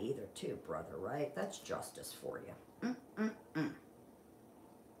understand that either, too, brother, right? That's justice for you.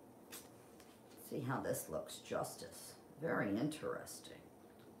 See how this looks, justice. Very interesting.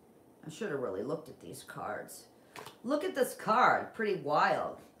 I should have really looked at these cards. Look at this card, pretty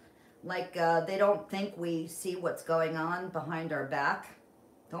wild. Like they don't think we see what's going on behind our back.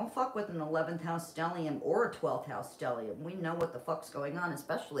 Don't fuck with an 11th house stellium or a 12th house stellium. We know what the fuck's going on,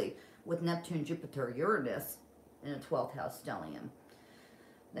 especially with Neptune, Jupiter, Uranus in a 12th house stellium.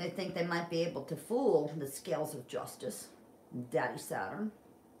 They think they might be able to fool the scales of justice, Daddy Saturn.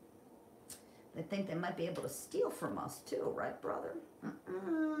 They think they might be able to steal from us too, right, brother?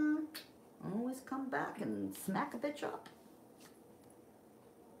 Always come back and smack a bitch up.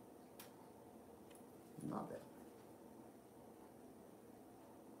 Love it.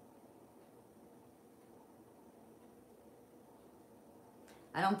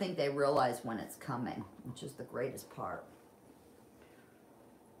 I don't think they realize when it's coming, which is the greatest part.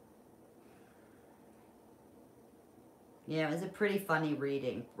 Yeah, it was a pretty funny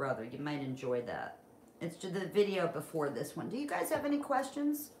reading, brother. You might enjoy that. It's the video before this one. Do you guys have any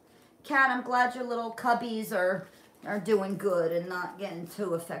questions? Kat, I'm glad your little cubbies are doing good and not getting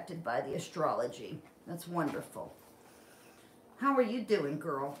too affected by the astrology. That's wonderful. How are you doing,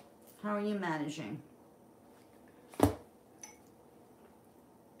 girl? How are you managing?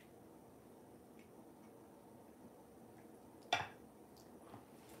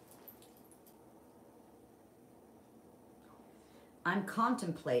 I'm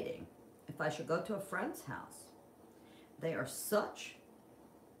contemplating if I should go to a friend's house. They are such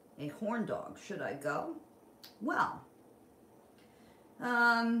a horn dog. Should I go? Well,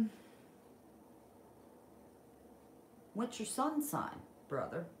 what's your sun sign,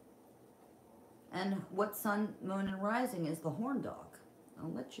 brother? And what sun, moon, and rising is the horn dog?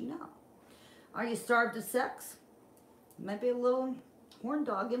 I'll let you know. Are you starved of sex? Maybe a little horn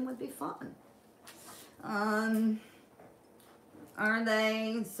dogging would be fun. Are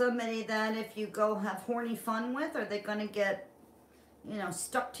they somebody that if you go have horny fun with, are they going to get you know,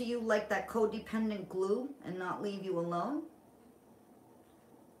 stuck to you like that codependent glue and not leave you alone.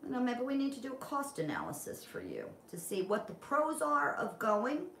 You know, maybe we need to do a cost analysis for you to see what the pros are of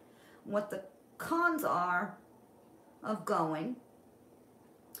going, what the cons are of going,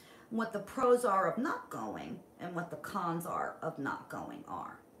 what the pros are of not going, and what the cons are of not going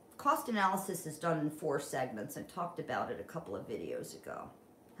are. Cost analysis is done in 4 segments. I talked about it a couple of videos ago.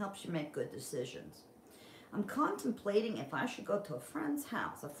 Helps you make good decisions. I'm contemplating if I should go to a friend's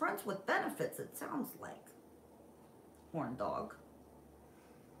house. A friend's with benefits, it sounds like. Horn dog.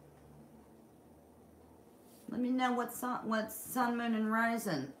 Let me know what sun, moon, and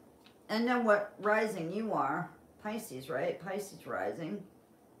rising. And know what rising you are. Pisces, right? Pisces rising.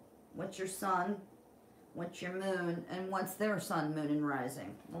 What's your sun? What's your moon? And what's their sun, moon, and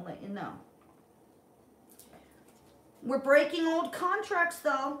rising? We'll let you know. We're breaking old contracts,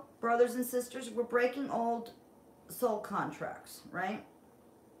 though. Brothers and sisters, we're breaking old soul contracts, right?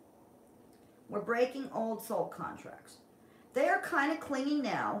 We're breaking old soul contracts. They are kind of clingy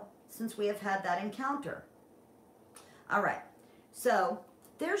now since we have had that encounter. All right, so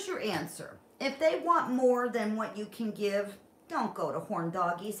there's your answer. If they want more than what you can give, don't go to Horn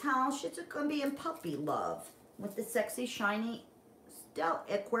Doggy's house. It's going to be in puppy love with the sexy, shiny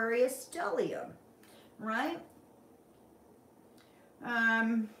Aquarius stellium, right?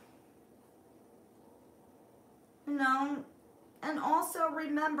 No, and also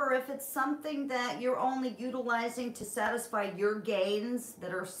remember, if it's something that you're only utilizing to satisfy your gains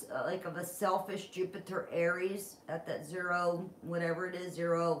that are like of a selfish Jupiter Aries at that 0, whatever it is,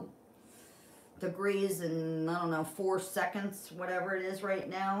 0 degrees and I don't know, 4 seconds, whatever it is right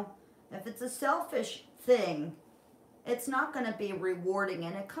now. If it's a selfish thing, it's not going to be rewarding,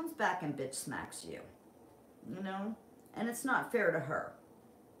 and it comes back and bitch smacks you, you know? And it's not fair to her,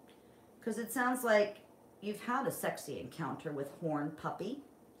 because it sounds like you've had a sexy encounter with Horn Puppy.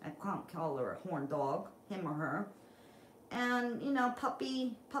 I can't call her a horn dog, him or her. And, you know,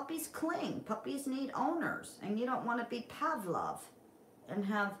 puppies cling. Puppies need owners. And you don't want to be Pavlov and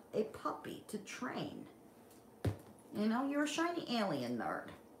have a puppy to train. You know, you're a shiny alien nerd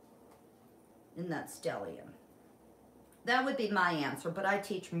in that stellium. That would be my answer, but I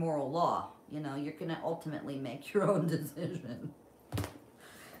teach moral law. You know, you're going to ultimately make your own decision.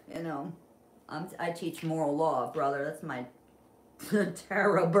 You know, I teach moral law, brother. That's my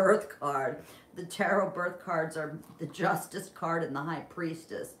tarot birth card. The tarot birth cards are the Justice card and the High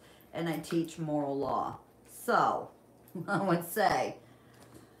Priestess, and I teach moral law. So, I would say,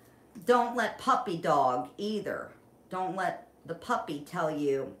 don't let puppy dog either. Don't let the puppy tell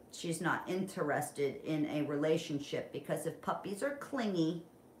you she's not interested in a relationship, because if puppies are clingy,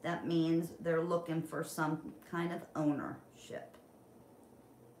 that means they're looking for some kind of ownership.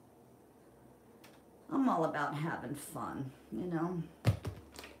 I'm all about having fun, you know.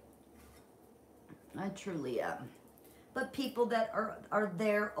 I truly am. But people that are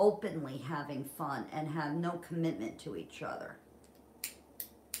there openly having fun and have no commitment to each other.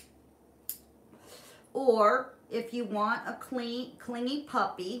 Or if you want a clingy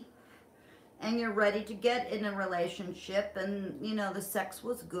puppy and you're ready to get in a relationship and, you know, the sex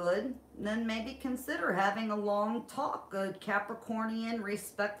was good, then maybe consider having a long talk, a Capricornian,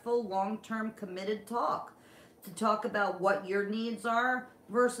 respectful, long-term committed talk to talk about what your needs are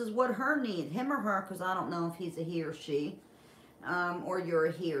versus what her needs, him or her, because I don't know if he's a he or she, or you're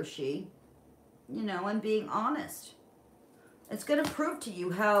a he or she, you know, and being honest. It's going to prove to you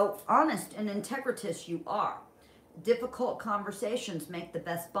how honest and integritous you are. Difficult conversations make the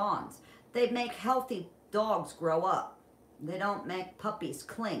best bonds. They make healthy dogs grow up. They don't make puppies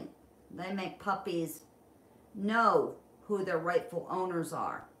cling. They make puppies know who their rightful owners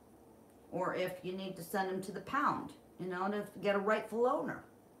are. Or if you need to send them to the pound, you know, to get a rightful owner.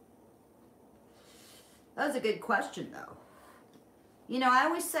 That was a good question, though. You know, I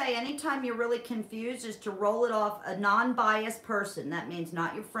always say anytime you're really confused is to roll it off a non-biased person. That means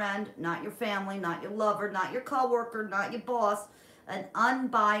not your friend, not your family, not your lover, not your coworker, not your boss. An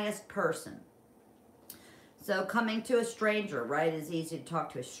unbiased person. So coming to a stranger, right, is easy to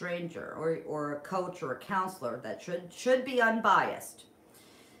talk to a stranger, or a coach or a counselor that should be unbiased.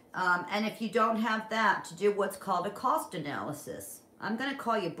 And if you don't have that, to do what's called a cost analysis. I'm going to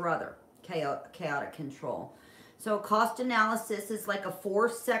call you brother, chaotic control. So cost analysis is like a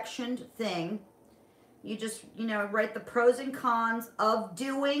 4-sectioned thing. You just, you know, write the pros and cons of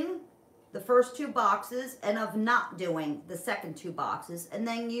doing the first 2 boxes and of not doing the second 2 boxes, and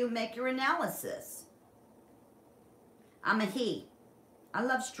then you make your analysis. I'm a he. I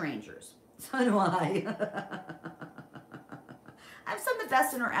love strangers. So do I. I have some of the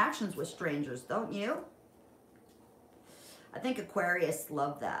best interactions with strangers, don't you? I think Aquarius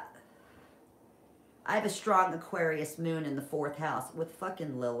love that. I have a strong Aquarius moon in the 4th house with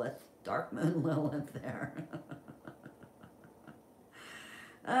fucking Lilith. Dark moon Lilith there.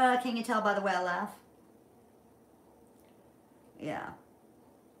 Can you tell by the way I laugh? Yeah.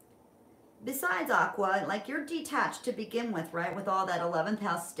 Besides Aqua, like you're detached to begin with, right? With all that 11th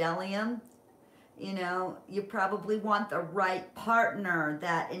house stellium. You know, you probably want the right partner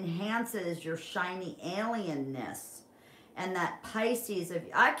that enhances your shiny alienness. And that Pisces of,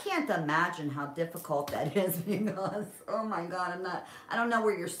 I can't imagine how difficult that is because, oh my God, I don't know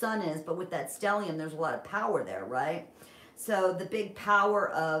where your sun is, but with that stellium, there's a lot of power there, right? So the big power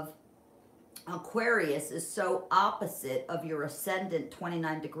of Aquarius is so opposite of your ascendant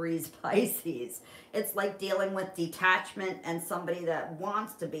 29 degrees Pisces. It's like dealing with detachment and somebody that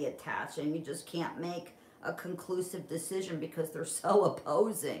wants to be attached and you just can't make a conclusive decision because they're so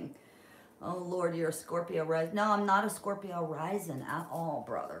opposing. Oh, Lord, you're a Scorpio rising. No, I'm not a Scorpio rising at all,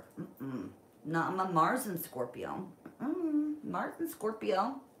 brother. No, I'm a Mars in Scorpio. Mars in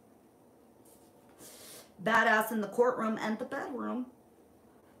Scorpio. Badass in the courtroom and the bedroom.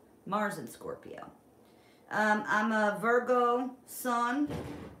 Mars in Scorpio. I'm a Virgo sun,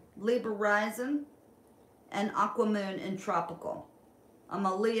 Libra rising, and Aqua moon in tropical. I'm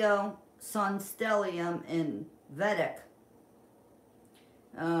a Leo sun stellium in Vedic.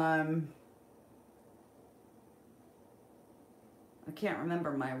 I can't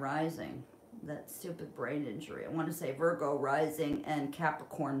remember my rising. That stupid brain injury. I want to say Virgo rising and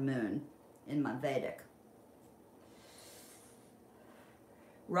Capricorn moon in my Vedic.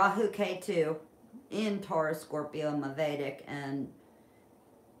 Rahu Ketu in Taurus Scorpio in my Vedic, and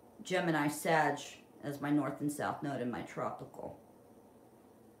Gemini Sag as my north and south node in my tropical.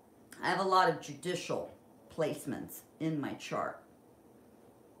 I have a lot of judicial placements in my chart.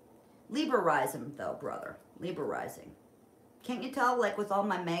 Libra rising though, brother. Libra rising. Can't you tell, like, with all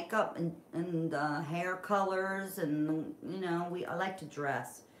my makeup and hair colors and, you know, I like to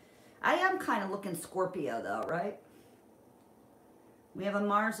dress. I am kind of looking Scorpio, though, right? We have a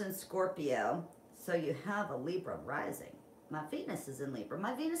Mars in Scorpio, so you have a Libra rising. My Venus is in Libra.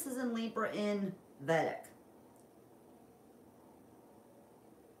 My Venus is in Libra in Vedic.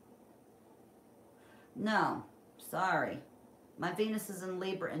 No, sorry. My Venus is in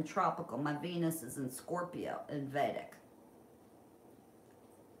Libra in tropical. My Venus is in Scorpio in Vedic.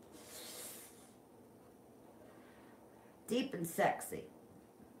 Deep and sexy.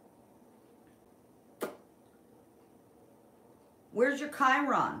 Where's your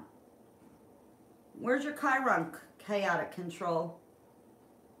Chiron? Where's your Chiron, chaotic control?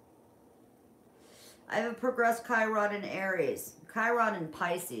 I have a progressed Chiron in Aries. Chiron in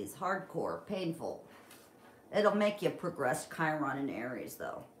Pisces, hardcore, painful. It'll make you progress Chiron in Aries,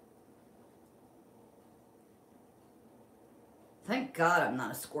 though. Thank God I'm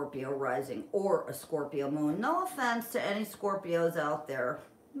not a Scorpio rising or a Scorpio moon. No offense to any Scorpios out there.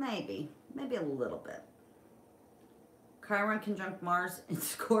 Maybe a little bit. Chiron conjunct Mars in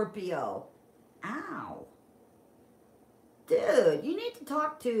Scorpio. Ow. Dude, you need to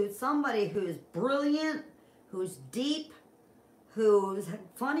talk to somebody who's brilliant, who's deep, who's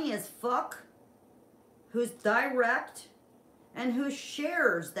funny as fuck, who's direct, and who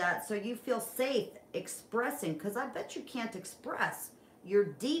shares that so you feel safe expressing, because I bet you can't express your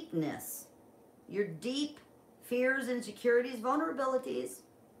deepness, your deep fears, insecurities, vulnerabilities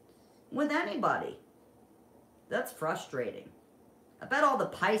with anybody. That's frustrating. I bet all the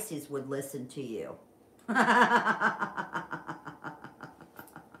Pisces would listen to you.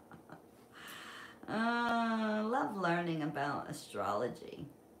 Love learning about astrology.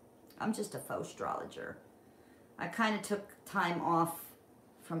 I'm just a faux astrologer. I kind of took time off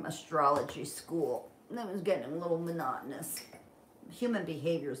from astrology school. That was getting a little monotonous. Human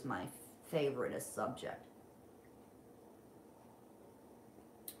behavior is my favoriteest subject.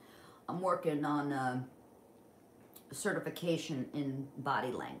 I'm working on a certification in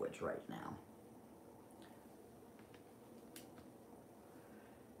body language right now.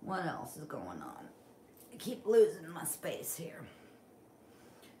 What else is going on? I keep losing my space here.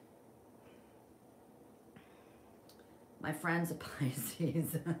 My friend's a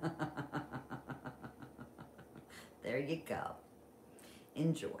Pisces. There you go.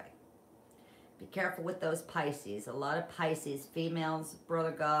 Enjoy. Be careful with those Pisces. A lot of Pisces, females,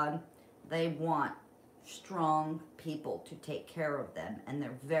 brother God, they want strong people to take care of them, and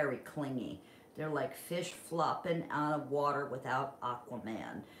they're very clingy. They're like fish flopping out of water without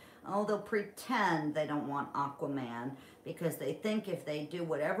Aquaman. Oh, they'll pretend they don't want Aquaman because they think if they do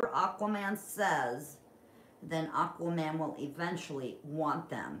whatever Aquaman says, then Aquaman will eventually want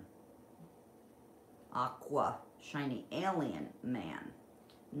them. aqua, shiny alien man,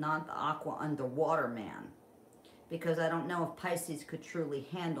 not the aqua underwater man. Because I don't know if Pisces could truly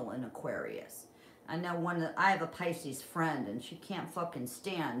handle an Aquarius. I know I have a Pisces friend, and she can't fucking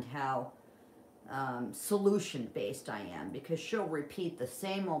stand how solution-based I am, because she'll repeat the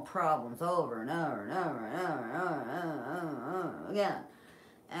same old problems over and over and over and over and over again.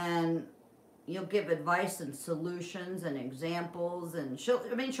 And you'll give advice and solutions and examples, and she'll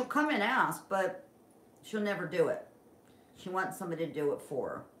come and ask, but she'll never do it. She wants somebody to do it for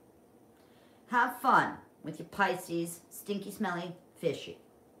her. Have fun with your Pisces, stinky, smelly, fishy.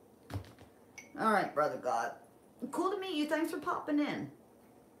 All right, brother God. Cool to meet you. Thanks for popping in.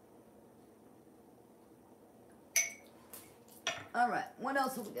 All right, what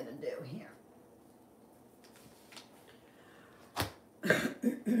else are we going to do here?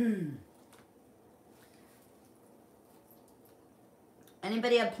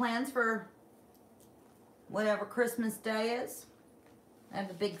 Anybody have plans for whatever Christmas Day is? I have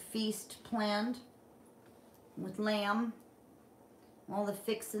a big feast planned with lamb. All the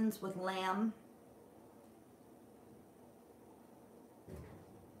fixins with lamb.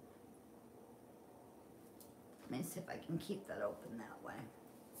 Let me see if I can keep that open that way.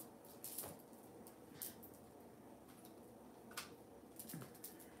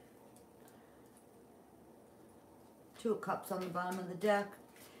 Two of Cups on the bottom of the deck.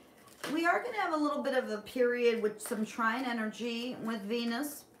 We are going to have a little bit of a period with some trine energy with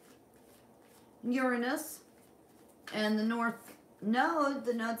Venus, Uranus, and the North Node,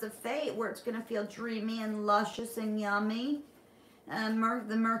 the nodes of fate, where it's going to feel dreamy and luscious and yummy. And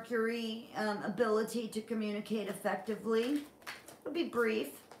the Mercury ability to communicate effectively. It'll be brief,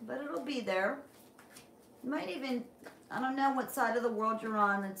 but it'll be there. You might even, I don't know what side of the world you're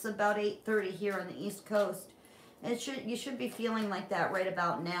on. It's about 8:30 here on the East Coast. You should be feeling like that right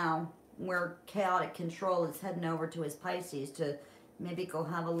about now, where chaotic control is heading over to his Pisces to maybe go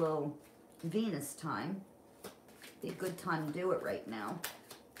have a little Venus time. Be a good time to do it right now.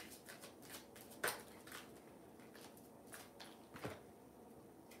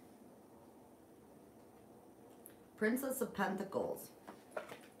 Princess of Pentacles.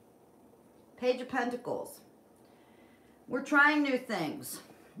 Page of Pentacles. We're trying new things,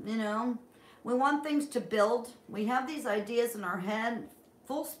 you know. We want things to build. We have these ideas in our head.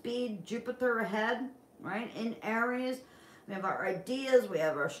 Full speed, Jupiter ahead, right? In Aries, we have our ideas, we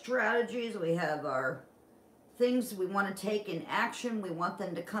have our strategies, we have our things we want to take in action. We want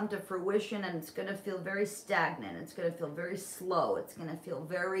them to come to fruition, and it's going to feel very stagnant. It's going to feel very slow. It's going to feel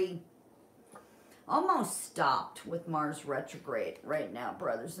very almost stopped with Mars retrograde right now,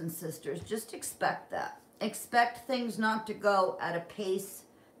 brothers and sisters. Just expect that. Expect things not to go at a pace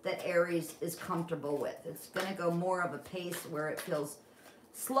that Aries is comfortable with. It's going to go more of a pace where it feels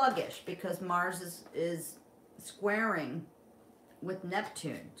sluggish, because Mars is squaring with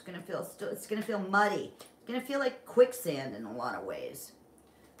Neptune. It's going to feel muddy. It's going to feel like quicksand in a lot of ways.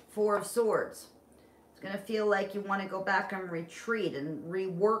 Four of Swords. It's going to feel like you want to go back and retreat and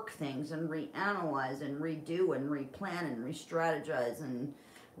rework things and reanalyze and redo and replan and re-strategize and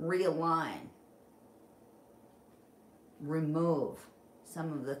realign. Remove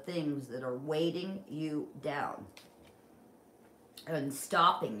some of the things that are weighting you down and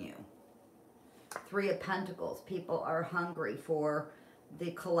stopping you. Three of Pentacles. People are hungry for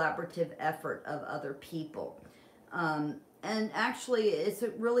the collaborative effort of other people. And actually, it's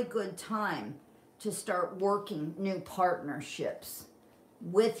a really good time to start working new partnerships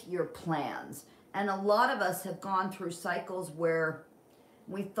with your plans. And a lot of us have gone through cycles where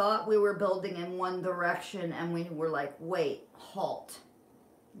we thought we were building in one direction, and we were like, wait, halt.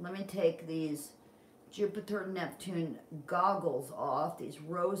 Let me take these Jupiter, Neptune goggles off, these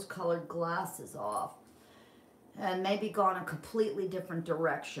rose-colored glasses off, and maybe gone a completely different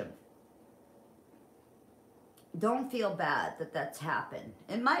direction. Don't feel bad that that's happened.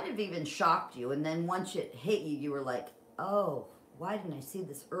 It might have even shocked you, and then once it hit you, you were like, oh, why didn't I see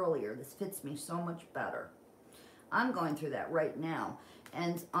this earlier? This fits me so much better. I'm going through that right now.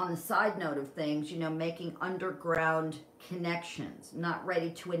 And on the side note of things, you know, making underground connections, not ready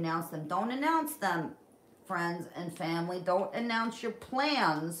to announce them. Don't announce them, friends and family. Don't announce your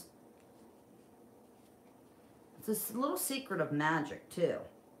plans. It's a little secret of magic, too.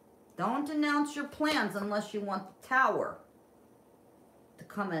 Don't announce your plans unless you want the tower to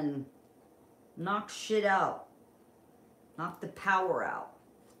come and knock shit out. Knock the power out.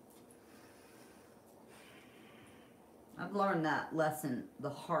 I've learned that lesson the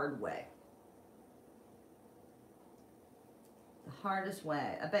hard way. The hardest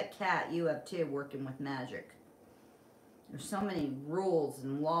way. I bet, Kat, you have too, working with Magick. There's so many rules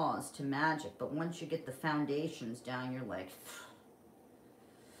and laws to magic, but once you get the foundations down, you're like,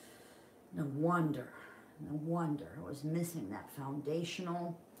 no wonder I was missing that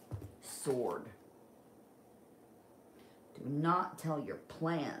foundational sword. Do not tell your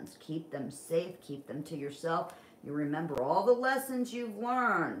plans. Keep them safe. Keep them to yourself. You remember all the lessons you've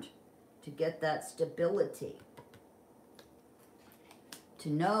learned to get that stability. To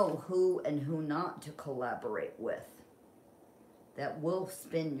know who and who not to collaborate with. That will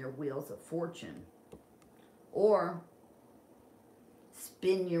spin your wheels of fortune. Or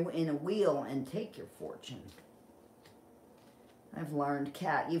spin you in a wheel and take your fortune. I've learned,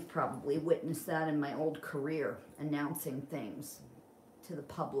 Kat, you've probably witnessed that in my old career, announcing things to the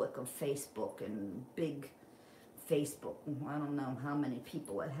public of Facebook and big Facebook. I don't know how many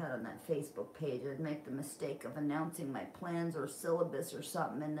people I had on that Facebook page. I'd make the mistake of announcing my plans or syllabus or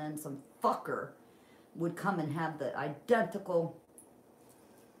something, and then some fucker would come and have the identical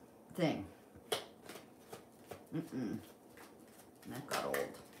thing. That got old.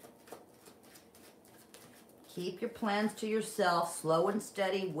 Keep your plans to yourself. Slow and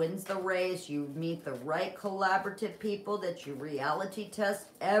steady wins the race. You meet the right collaborative people that you reality test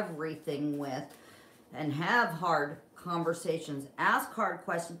everything with, and have hard conversations. Ask hard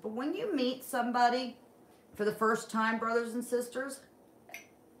questions. But when you meet somebody for the first time, brothers and sisters,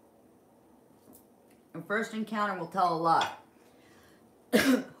 your first encounter will tell a lot.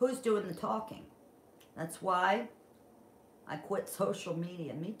 Who's doing the talking? That's why I quit social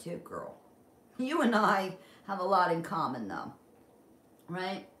media. Me too, girl. You and I have a lot in common, though,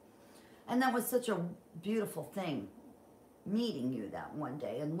 right? And that was such a beautiful thing, meeting you that one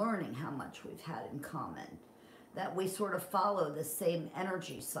day and learning how much we've had in common, that we sort of follow the same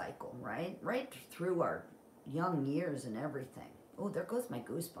energy cycle, right? Right through our young years and everything. Oh, there goes my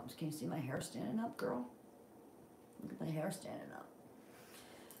goosebumps. Can you see my hair standing up, girl? Look at my hair standing up.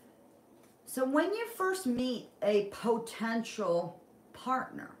 So when you first meet a potential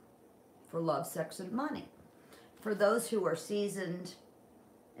partner for love, sex, and money, for those who are seasoned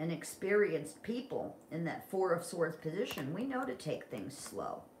and experienced people in that Four of Swords position, we know to take things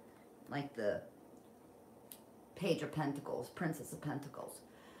slow, like the Page of Pentacles, Princess of Pentacles.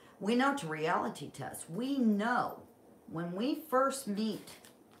 We know to reality test. We know when we first meet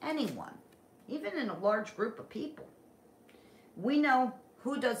anyone, even in a large group of people, we know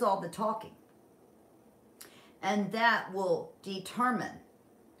who does all the talking. And that will determine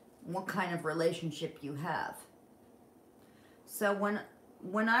what kind of relationship you have. So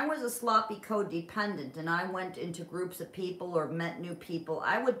when I was a sloppy codependent and I went into groups of people or met new people,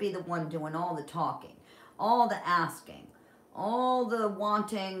 I would be the one doing all the talking, all the asking, all the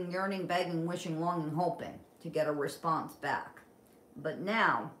wanting, yearning, begging, wishing, longing, hoping to get a response back. But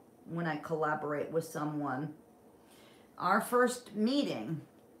now, when I collaborate with someone, our first meeting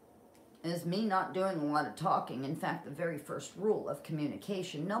is me not doing a lot of talking. In fact, the very first rule of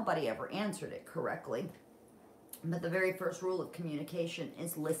communication, nobody ever answered it correctly, but the very first rule of communication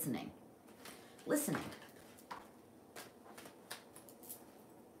is listening. Listening.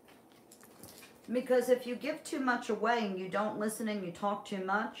 Because if you give too much away and you don't listen and you talk too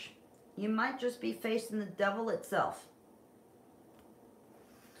much, you might just be facing the devil itself.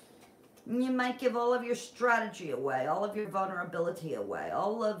 You might give all of your strategy away, all of your vulnerability away,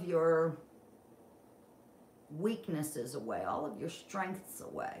 all of your weaknesses away, all of your strengths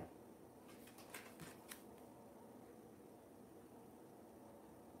away.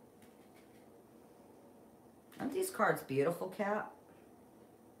 Aren't these cards beautiful, Kat?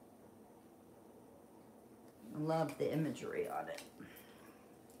 I love the imagery on it.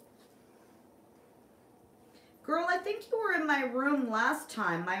 Girl, I think you were in my room last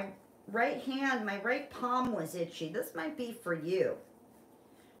time. My right hand, my right palm was itchy. This might be for you.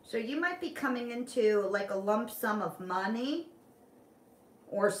 So you might be coming into like a lump sum of money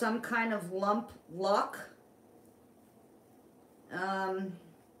or some kind of lump luck.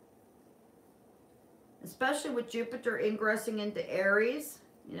 Especially with Jupiter ingressing into Aries,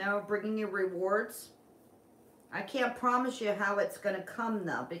 you know, bringing you rewards. I can't promise you how it's going to come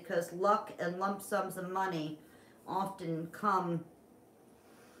though, because luck and lump sums of money often come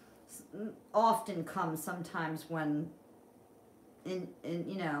sometimes when in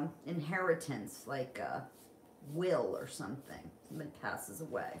you know, inheritance, like a will or something. Somebody passes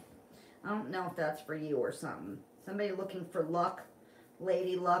away. I don't know if that's for you or something. Somebody looking for luck,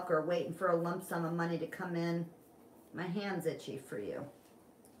 lady luck, or waiting for a lump sum of money to come in. My hand's itchy for you.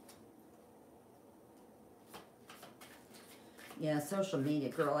 Yeah, social media,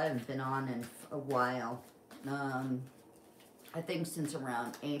 girl, I haven't been on in a while. I think since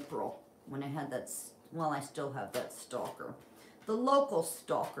around April, when I had that Well, I still have that stalker. The local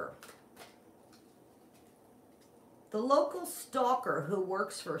stalker. The local stalker who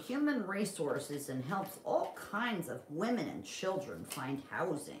works for human resources and helps all kinds of women and children find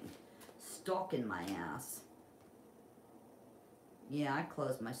housing. Stalking my ass. Yeah, I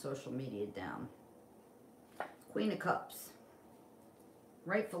closed my social media down. Queen of Cups.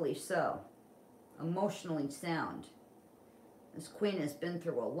 Rightfully so. Emotionally sound. This queen has been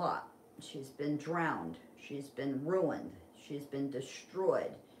through a lot. She's been drowned. She's been ruined. She's been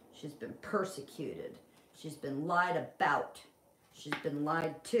destroyed. She's been persecuted. She's been lied about. She's been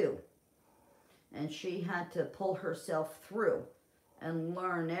lied to. And she had to pull herself through and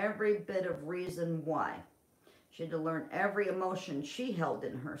learn every bit of reason why. She had to learn every emotion she held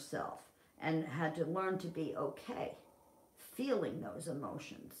in herself and had to learn to be okay feeling those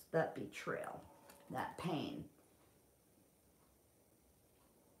emotions, that betrayal, that pain.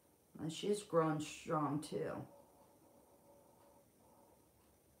 And she's grown strong too.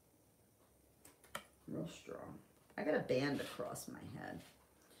 Real strong. I got a band across my head.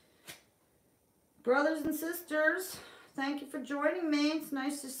 Brothers and sisters, thank you for joining me. It's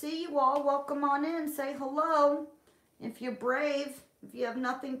nice to see you all. Welcome on in. Say hello. If you're brave, if you have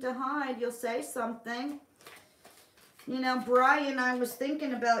nothing to hide, you'll say something. You know, Brian, I was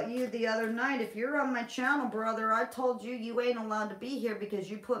thinking about you the other night. If you're on my channel, brother, I told you you ain't allowed to be here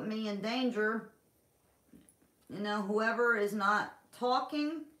because you put me in danger. You know, whoever is not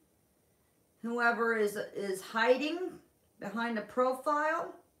talking, whoever is hiding behind a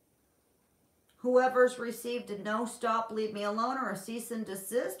profile, whoever's received a no, stop, leave me alone, or a cease and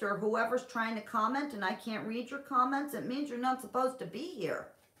desist, or whoever's trying to comment and I can't read your comments, it means you're not supposed to be here.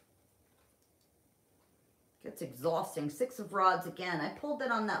 It's exhausting. Six of Rods again. I pulled it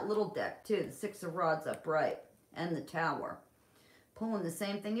on that little deck too. The Six of Rods upright and the Tower. Pulling the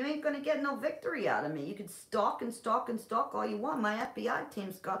same thing. You ain't going to get no victory out of me. You can stalk and stalk and stalk all you want. My FBI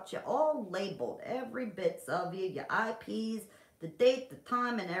team's got you all labeled. Every bits of you. Your IPs, the date, the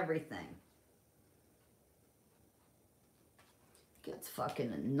time, and everything. It gets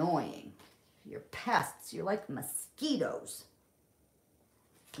fucking annoying. You're pests. You're like mosquitoes.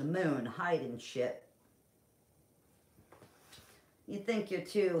 The Moon hiding shit. You think you're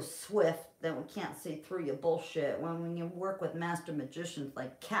too swift, that we can't see through your bullshit. When you work with master magicians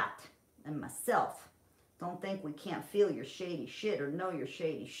like Kat and myself, don't think we can't feel your shady shit or know your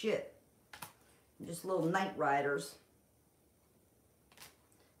shady shit. You're just little night riders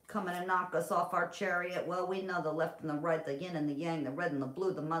coming to knock us off our chariot. Well, we know the left and the right, the yin and the yang, the red and the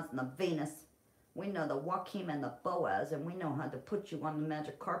blue, the Mars and the Venus. We know the Joachim and the Boaz, and we know how to put you on the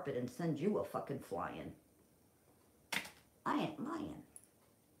magic carpet and send you a fucking flying. I ain't lying.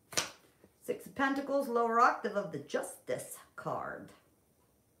 Six of Pentacles, lower octave of the Justice card.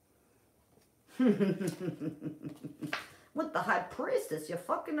 With the High Priestess, you're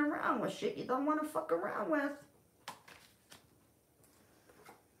fucking around with shit you don't want to fuck around with.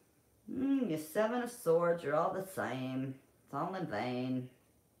 Your Seven of Swords, you're all the same. It's all in vain.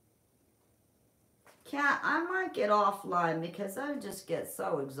 Cat, I might get offline because I just get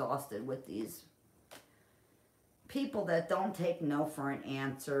so exhausted with these people that don't take no for an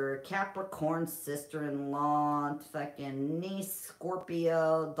answer. Capricorn sister-in-law, fucking niece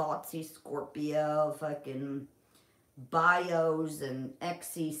Scorpio, Dotsy Scorpio, fucking bios and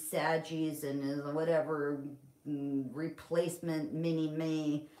exes Saggies and whatever replacement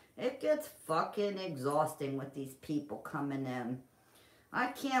mini-me. It gets fucking exhausting with these people coming in. I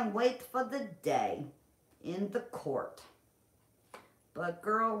can't wait for the day in the court. But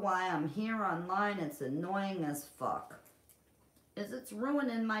girl, why I'm here online, it's annoying as fuck. It's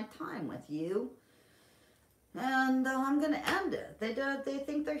ruining my time with you. And I'm going to end it. They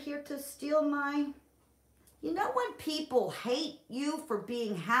think they're here to steal my... You know when people hate you for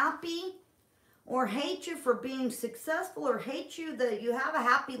being happy? Or hate you for being successful? Or hate you that you have a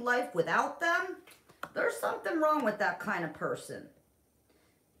happy life without them? There's something wrong with that kind of person.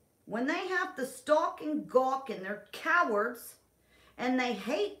 When they have to stalk and gawk and they're cowards... And they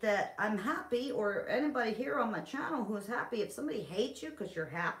hate that I'm happy, or anybody here on my channel who is happy. If somebody hates you because you're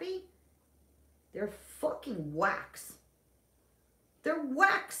happy, they're fucking wax. They're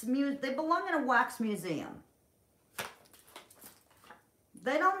wax. They belong in a wax museum.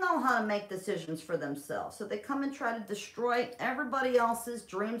 They don't know how to make decisions for themselves. So they come and try to destroy everybody else's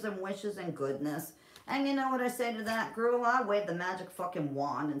dreams and wishes and goodness. And you know what I say to that girl? I wave the magic fucking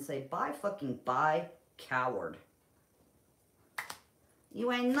wand and say, bye fucking bye, coward.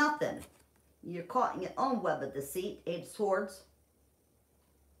 You ain't nothing. You're caught in your own web of deceit. Eight of Swords.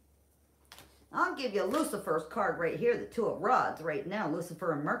 I'll give you Lucifer's card right here. The Two of Rods right now.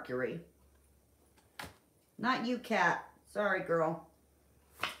 Lucifer and Mercury. Not you, cat. Sorry, girl.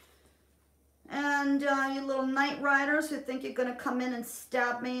 And you little night riders who think you're going to come in and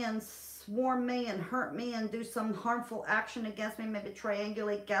stab me and swarm me and hurt me and do some harmful action against me, maybe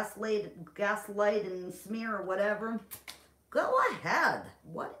triangulate, gaslight and smear or whatever. Go ahead.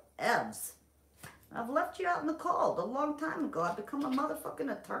 Whatevs. I've left you out in the cold a long time ago. I've become a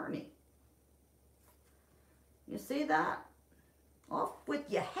motherfucking attorney. You see that? Off with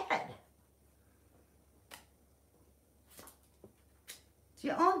your head. It's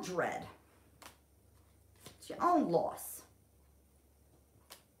your own dread. It's your own loss.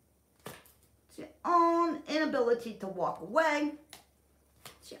 It's your own inability to walk away.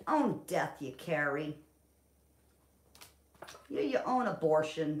 It's your own death you carry. You're your own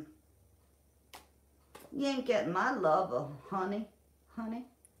abortion. You ain't getting my love, honey. Honey.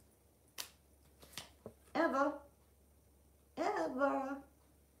 Ever. Ever.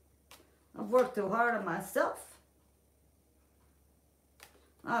 I've worked too hard on myself.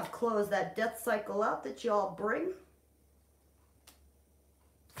 I've closed that death cycle out that y'all bring.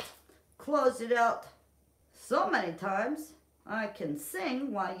 Closed it out so many times, I can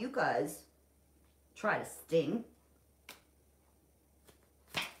sing while you guys try to sting.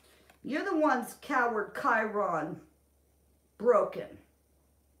 You're the ones, coward Chiron, broken.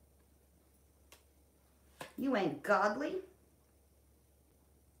 You ain't godly.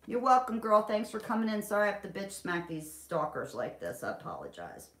 You're welcome, girl. Thanks for coming in. Sorry I have to bitch smack these stalkers like this. I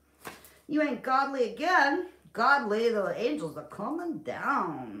apologize. You ain't godly again. Godly, the angels are coming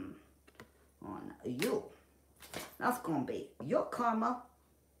down on you. That's going to be your karma.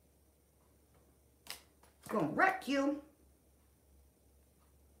 It's going to wreck you.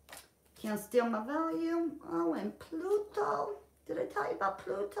 Can't steal my value. Oh, and Pluto. Did I tell you about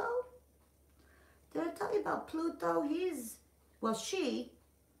Pluto? Did I tell you about Pluto? He's, well, she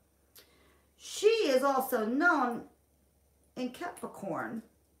is also known in Capricorn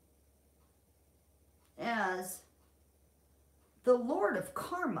as the Lord of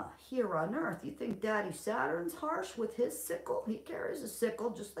Karma here on Earth. You think Daddy Saturn's harsh with his sickle? He carries a sickle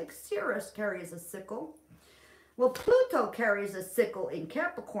just like Sirius carries a sickle. Well, Pluto carries a sickle in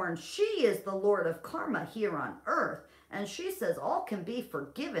Capricorn. She is the Lord of Karma here on Earth. And she says all can be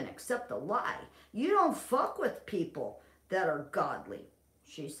forgiven except a lie. You don't fuck with people that are godly.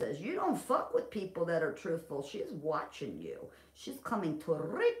 She says, you don't fuck with people that are truthful. She's watching you. She's coming to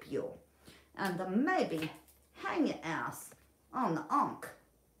rape you. And maybe hang your ass on the unk.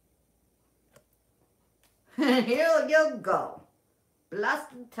 Here you go.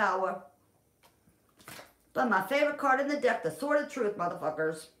 Blasted Tower. But my favorite card in the deck, the Sword of Truth,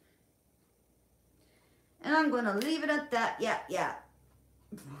 motherfuckers. And I'm going to leave it at that. Yeah.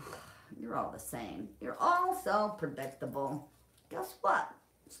 You're all the same. You're all so predictable. Guess what?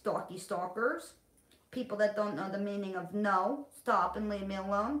 Stalky stalkers. People that don't know the meaning of no. Stop and leave me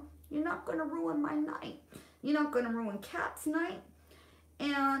alone. You're not going to ruin my night. You're not going to ruin Cat's night.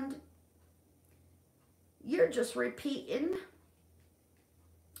 And you're just repeating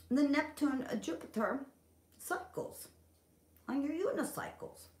the Neptune-Jupiter cycles on your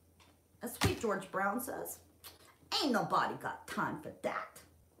unicycles. As Sweet George Brown says, ain't nobody got time for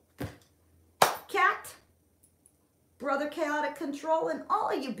that. Cat, Brother Chaotic Control, and all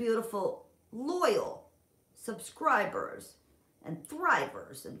of you beautiful, loyal subscribers and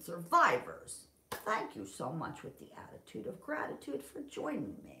thrivers and survivors, thank you so much with the attitude of gratitude for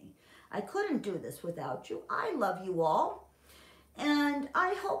joining me. I couldn't do this without you. I love you all. And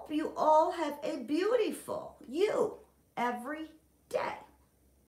I hope you all have a beautiful you every day.